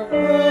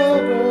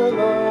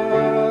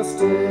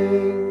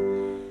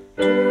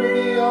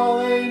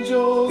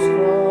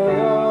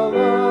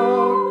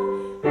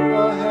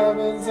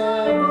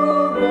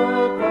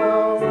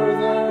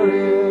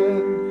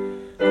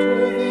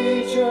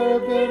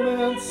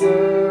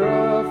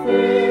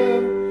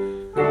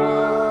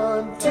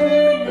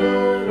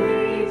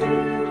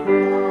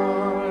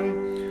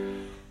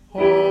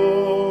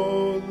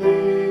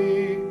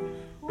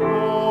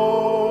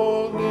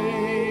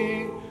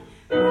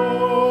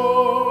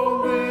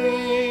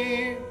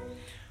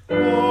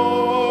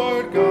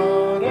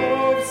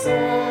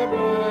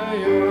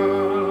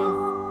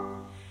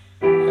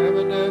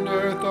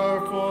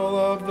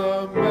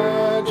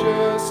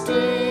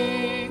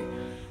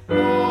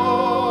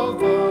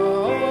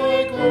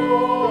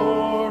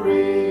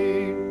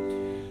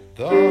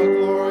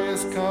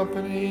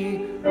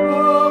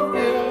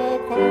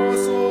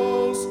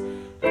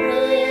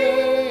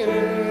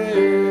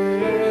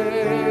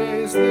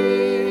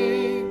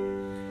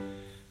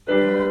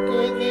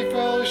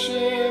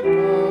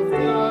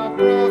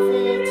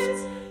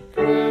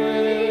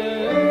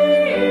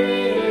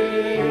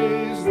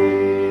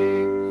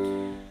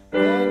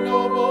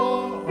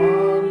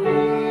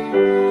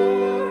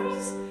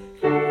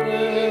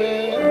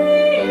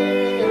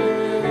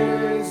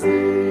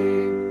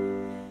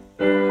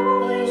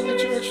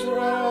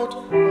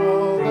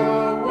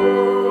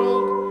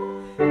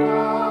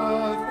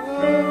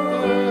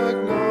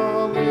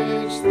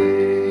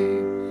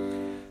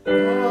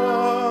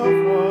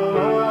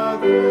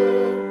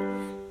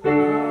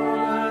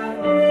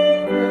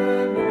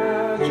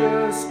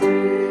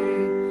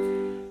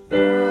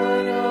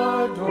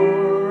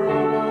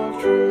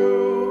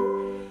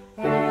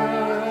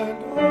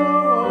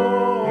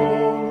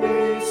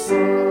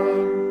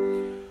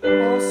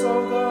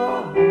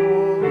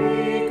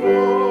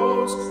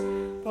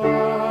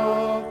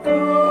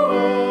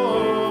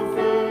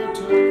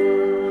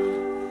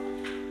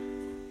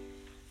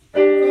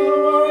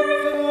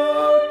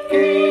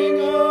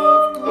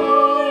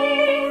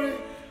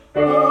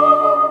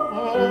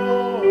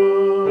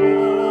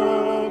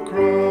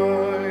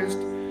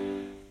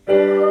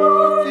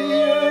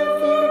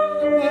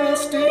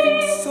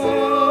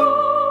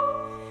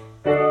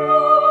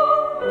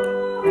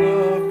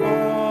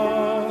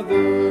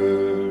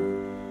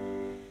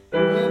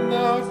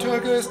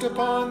 insist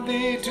upon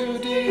thee to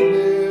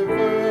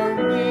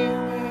deliver me,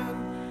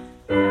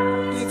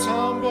 man. Didst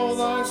humble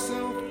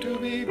thyself to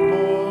be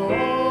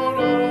born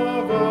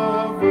of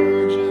a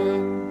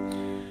virgin,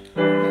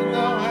 and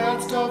thou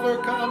hadst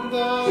overcome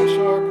the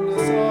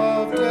sharpness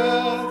of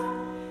death.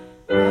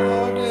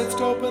 Thou didst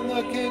open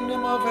the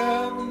kingdom of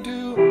heaven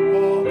to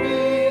all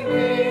believers.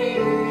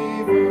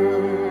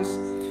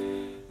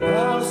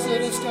 Thou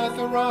sittest at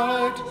the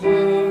right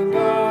hand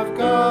of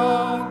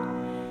God,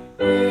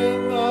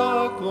 in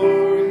the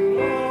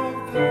glory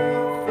of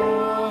the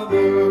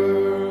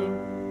Father.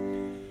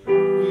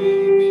 We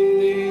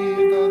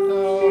believe that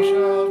thou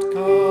shalt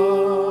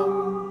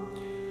come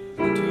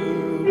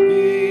to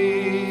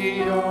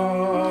be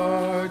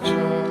our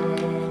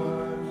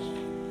judge.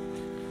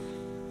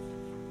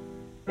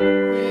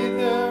 We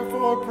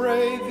therefore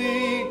pray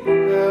thee,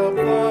 help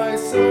thy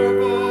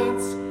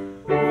servants,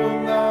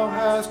 whom thou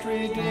hast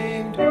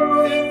redeemed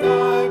with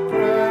thy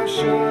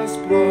precious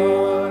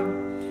blood.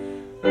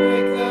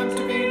 Make them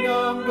to be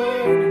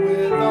numbered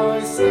with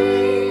thy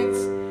saints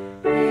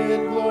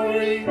in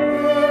glory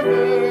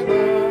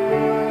everlasting.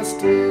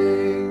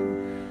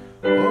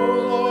 O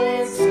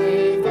Lord,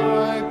 save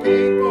thy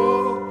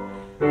people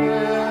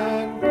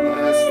and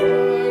bless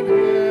thine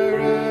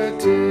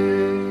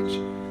heritage.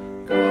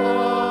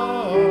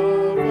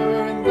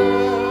 Govern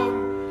them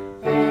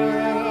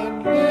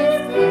and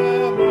lift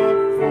them up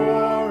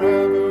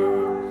forever.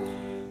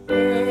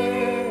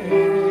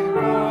 Day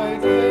by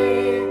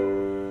day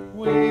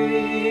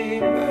we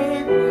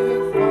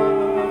magnify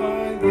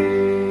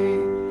thee,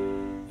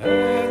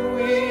 and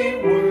we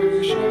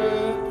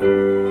worship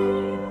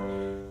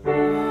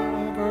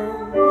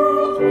forever,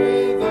 world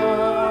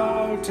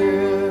without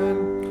end.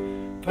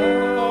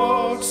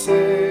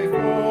 Vouchsafe, O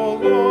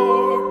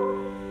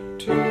Lord,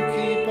 to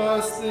keep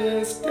us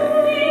this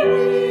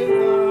day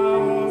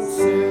without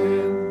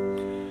sin.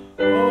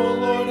 O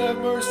Lord, have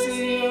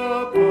mercy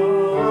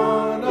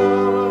upon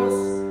us.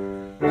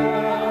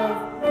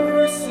 Have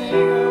mercy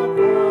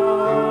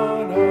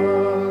upon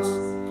us.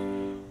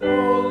 O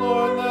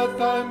Lord, let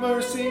thy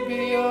mercy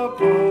be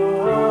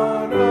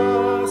upon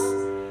us,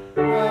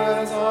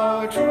 as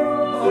our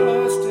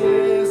trust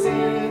is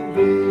in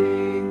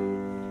thee.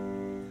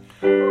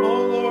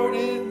 O Lord,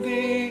 in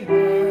thee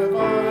have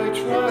I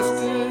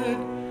trusted.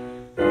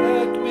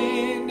 Let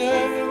me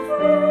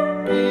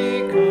never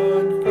be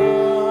confounded.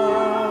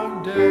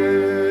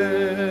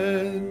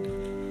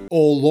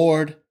 O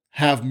Lord,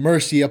 have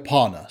mercy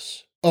upon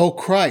us. O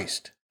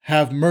Christ,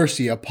 have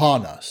mercy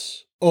upon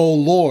us. O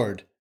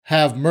Lord,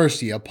 have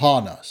mercy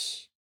upon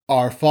us.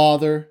 Our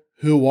Father,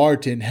 who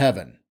art in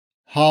heaven,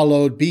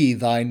 hallowed be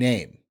thy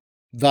name.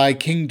 Thy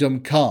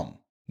kingdom come,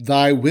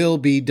 thy will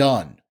be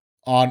done,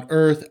 on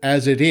earth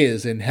as it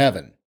is in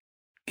heaven.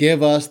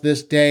 Give us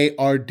this day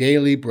our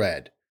daily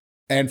bread,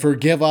 and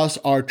forgive us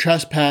our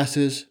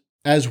trespasses,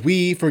 as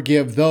we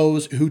forgive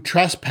those who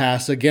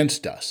trespass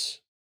against us.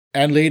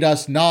 And lead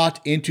us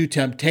not into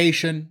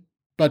temptation,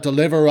 but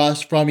deliver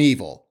us from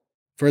evil.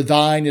 For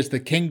thine is the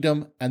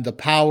kingdom, and the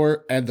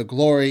power, and the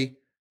glory,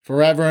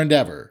 forever and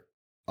ever.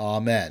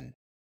 Amen.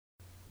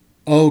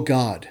 O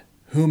God,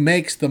 who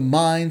makes the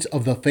minds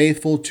of the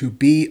faithful to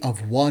be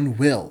of one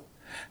will,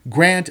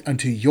 grant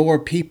unto your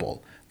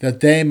people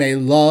that they may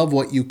love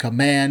what you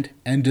command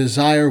and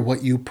desire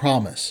what you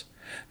promise,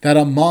 that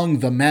among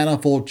the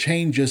manifold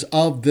changes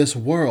of this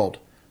world,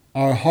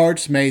 our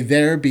hearts may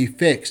there be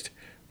fixed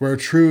where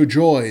true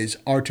joys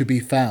are to be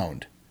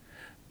found.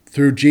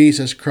 Through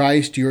Jesus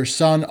Christ, your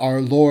Son,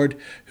 our Lord,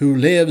 who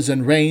lives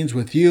and reigns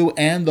with you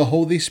and the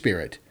Holy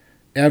Spirit,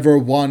 ever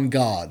one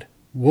God,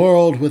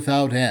 world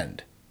without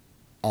end.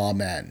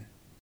 Amen.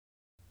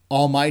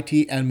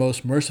 Almighty and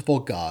most merciful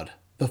God,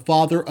 the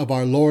Father of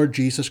our Lord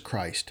Jesus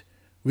Christ,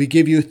 we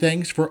give you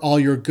thanks for all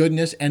your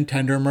goodness and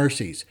tender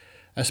mercies,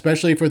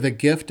 especially for the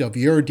gift of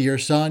your dear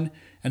Son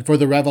and for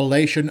the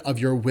revelation of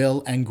your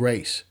will and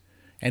grace.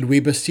 And we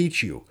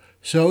beseech you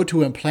so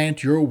to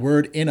implant your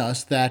word in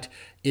us that,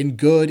 in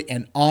good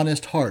and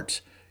honest hearts,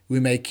 we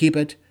may keep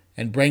it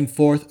and bring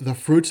forth the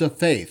fruits of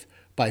faith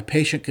by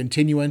patient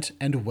continuance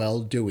and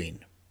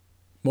well-doing.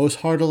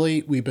 Most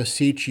heartily we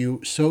beseech you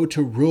so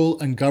to rule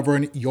and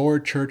govern your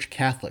Church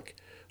Catholic,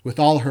 with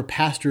all her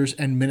pastors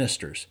and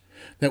ministers,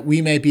 that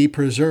we may be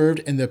preserved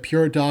in the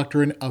pure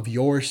doctrine of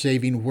your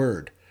saving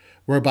word,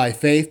 whereby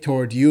faith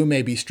toward you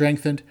may be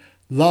strengthened,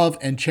 love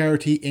and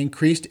charity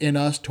increased in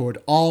us toward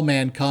all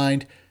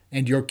mankind,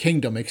 and your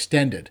kingdom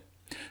extended.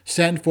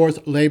 Send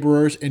forth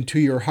laborers into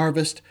your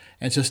harvest,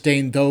 and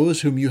sustain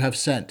those whom you have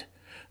sent,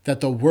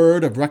 that the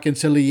word of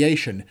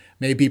reconciliation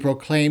may be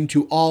proclaimed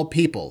to all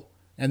people,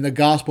 and the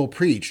gospel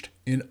preached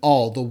in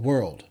all the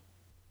world.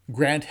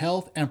 Grant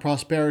health and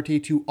prosperity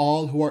to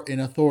all who are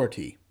in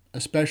authority,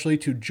 especially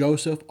to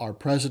Joseph, our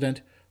President,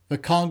 the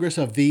Congress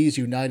of these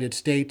United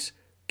States,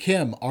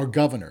 Kim, our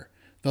Governor,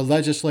 the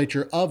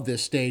legislature of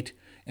this state,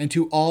 and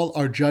to all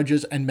our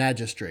judges and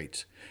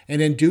magistrates,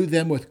 and endue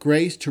them with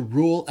grace to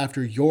rule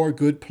after your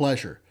good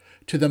pleasure,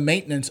 to the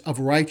maintenance of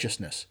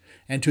righteousness,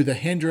 and to the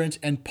hindrance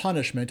and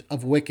punishment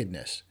of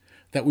wickedness,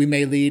 that we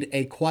may lead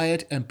a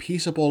quiet and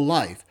peaceable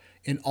life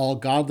in all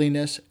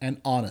godliness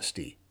and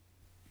honesty.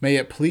 May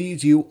it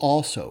please you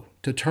also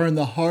to turn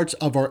the hearts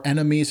of our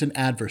enemies and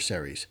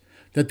adversaries,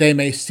 that they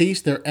may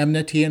cease their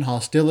enmity and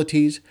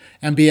hostilities,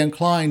 and be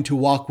inclined to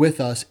walk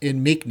with us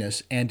in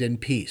meekness and in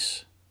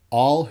peace.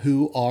 All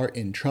who are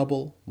in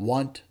trouble,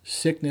 want,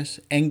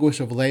 sickness, anguish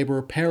of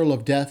labor, peril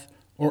of death,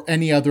 or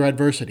any other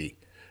adversity,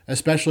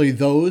 especially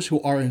those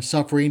who are in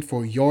suffering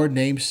for your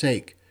name's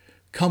sake,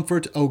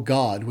 comfort, O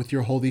God, with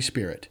your Holy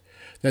Spirit,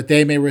 that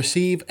they may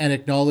receive and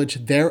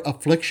acknowledge their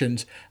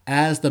afflictions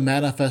as the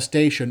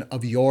manifestation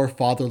of your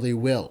fatherly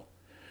will.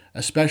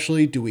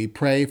 Especially do we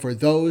pray for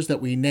those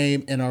that we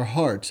name in our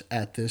hearts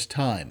at this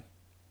time.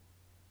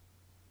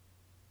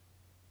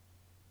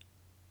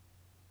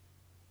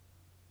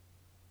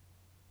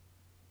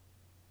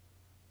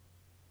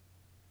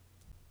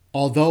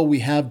 Although we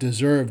have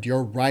deserved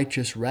your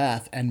righteous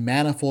wrath and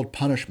manifold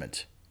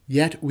punishments,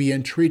 yet we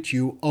entreat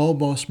you, O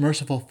most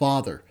merciful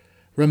Father,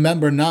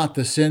 remember not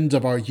the sins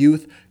of our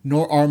youth,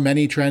 nor our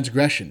many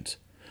transgressions,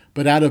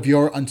 but out of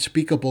your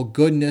unspeakable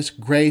goodness,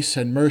 grace,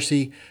 and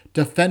mercy,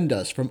 defend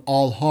us from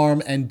all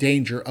harm and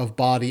danger of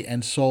body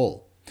and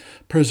soul.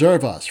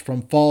 Preserve us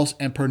from false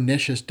and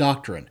pernicious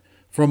doctrine,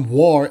 from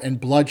war and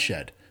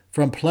bloodshed,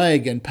 from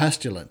plague and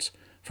pestilence,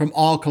 from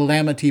all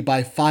calamity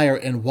by fire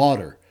and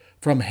water,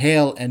 from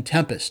hail and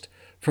tempest,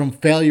 from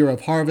failure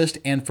of harvest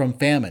and from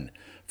famine,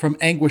 from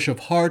anguish of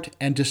heart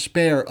and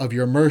despair of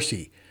your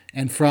mercy,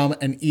 and from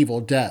an evil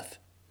death.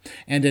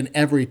 And in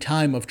every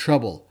time of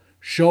trouble,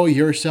 show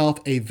yourself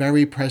a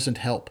very present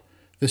help,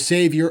 the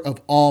Savior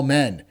of all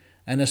men,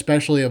 and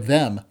especially of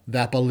them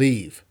that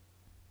believe.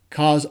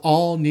 Cause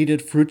all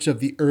needed fruits of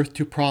the earth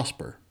to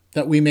prosper,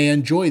 that we may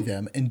enjoy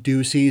them in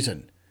due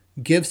season.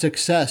 Give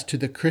success to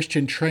the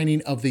Christian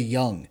training of the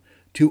young,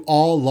 to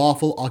all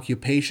lawful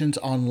occupations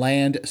on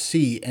land,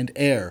 sea, and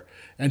air,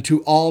 and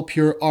to all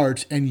pure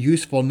arts and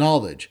useful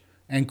knowledge,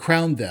 and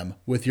crown them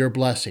with your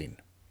blessing.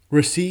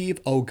 Receive,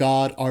 O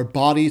God, our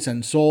bodies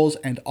and souls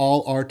and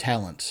all our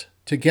talents,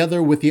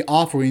 together with the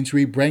offerings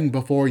we bring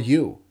before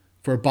you.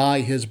 For by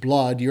his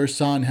blood your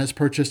Son has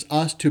purchased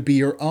us to be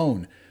your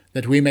own,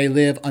 that we may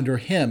live under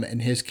him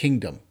in his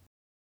kingdom.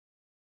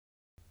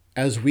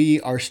 As we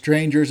are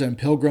strangers and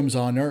pilgrims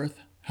on earth,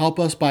 help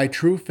us by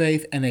true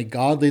faith and a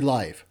godly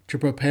life to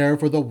prepare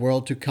for the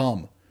world to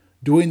come,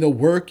 doing the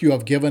work you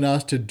have given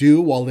us to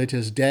do while it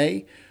is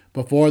day,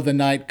 before the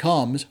night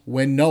comes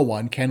when no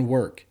one can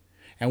work.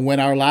 And when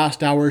our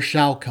last hour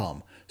shall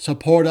come,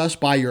 support us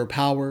by your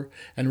power,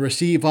 and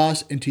receive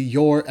us into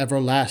your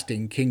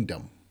everlasting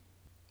kingdom.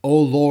 O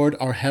Lord,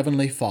 our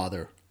heavenly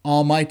Father,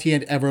 almighty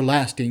and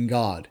everlasting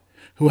God,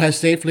 who has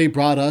safely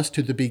brought us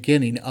to the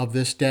beginning of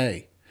this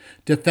day,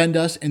 defend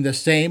us in the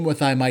same with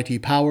thy mighty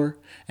power,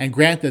 and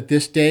grant that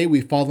this day we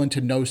fall into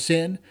no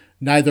sin,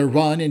 neither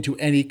run into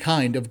any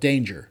kind of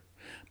danger,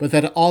 but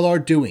that all our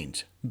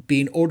doings,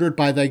 being ordered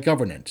by thy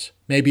governance,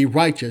 may be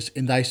righteous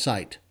in thy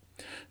sight.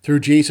 Through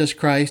Jesus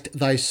Christ,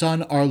 thy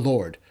Son, our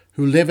Lord,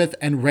 who liveth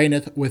and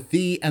reigneth with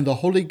thee and the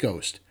Holy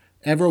Ghost,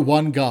 ever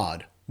one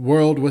God,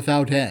 world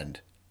without end.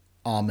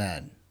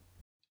 Amen.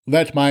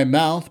 Let my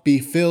mouth be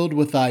filled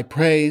with thy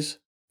praise,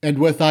 and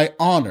with thy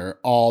honor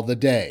all the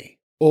day.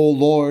 O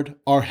Lord,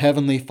 our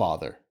heavenly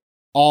Father,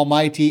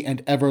 almighty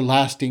and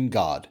everlasting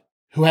God,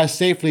 who has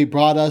safely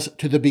brought us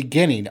to the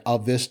beginning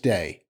of this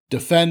day,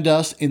 defend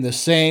us in the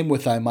same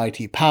with thy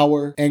mighty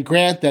power, and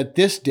grant that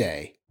this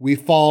day we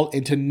fall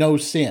into no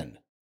sin,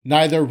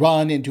 neither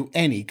run into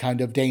any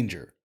kind of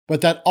danger,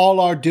 but that all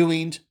our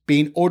doings,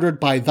 being ordered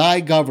by thy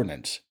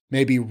governance,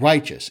 may be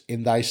righteous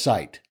in thy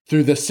sight.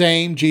 Through the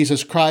same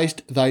Jesus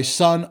Christ, thy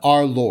Son,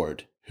 our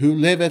Lord, who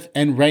liveth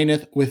and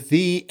reigneth with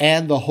thee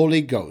and the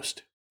Holy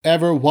Ghost,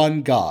 ever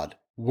one God,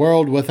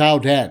 world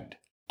without end.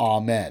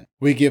 Amen.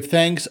 We give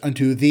thanks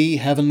unto thee,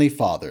 Heavenly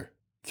Father,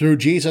 through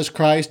Jesus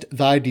Christ,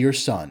 thy dear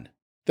Son,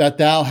 that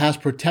thou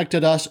hast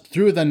protected us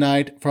through the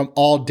night from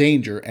all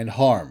danger and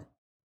harm.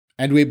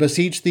 And we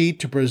beseech thee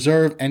to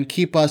preserve and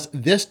keep us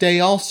this day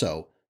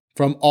also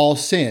from all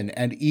sin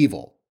and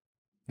evil,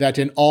 that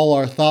in all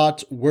our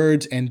thoughts,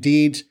 words, and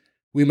deeds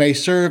we may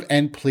serve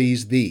and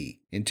please thee.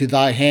 Into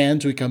thy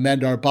hands we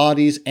commend our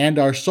bodies and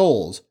our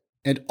souls,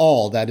 and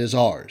all that is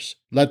ours.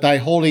 Let thy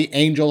holy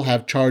angel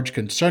have charge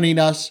concerning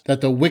us,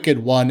 that the wicked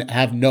one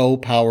have no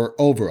power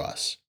over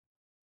us.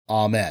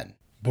 Amen.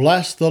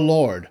 Bless the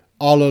Lord.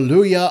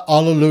 Alleluia,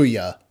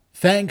 alleluia.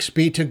 Thanks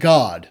be to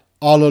God.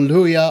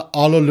 Alleluia,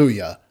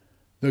 alleluia.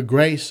 The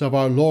grace of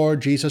our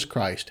Lord Jesus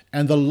Christ,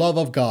 and the love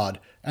of God,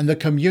 and the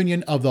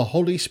communion of the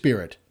Holy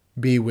Spirit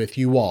be with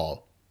you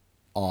all.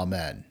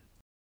 Amen.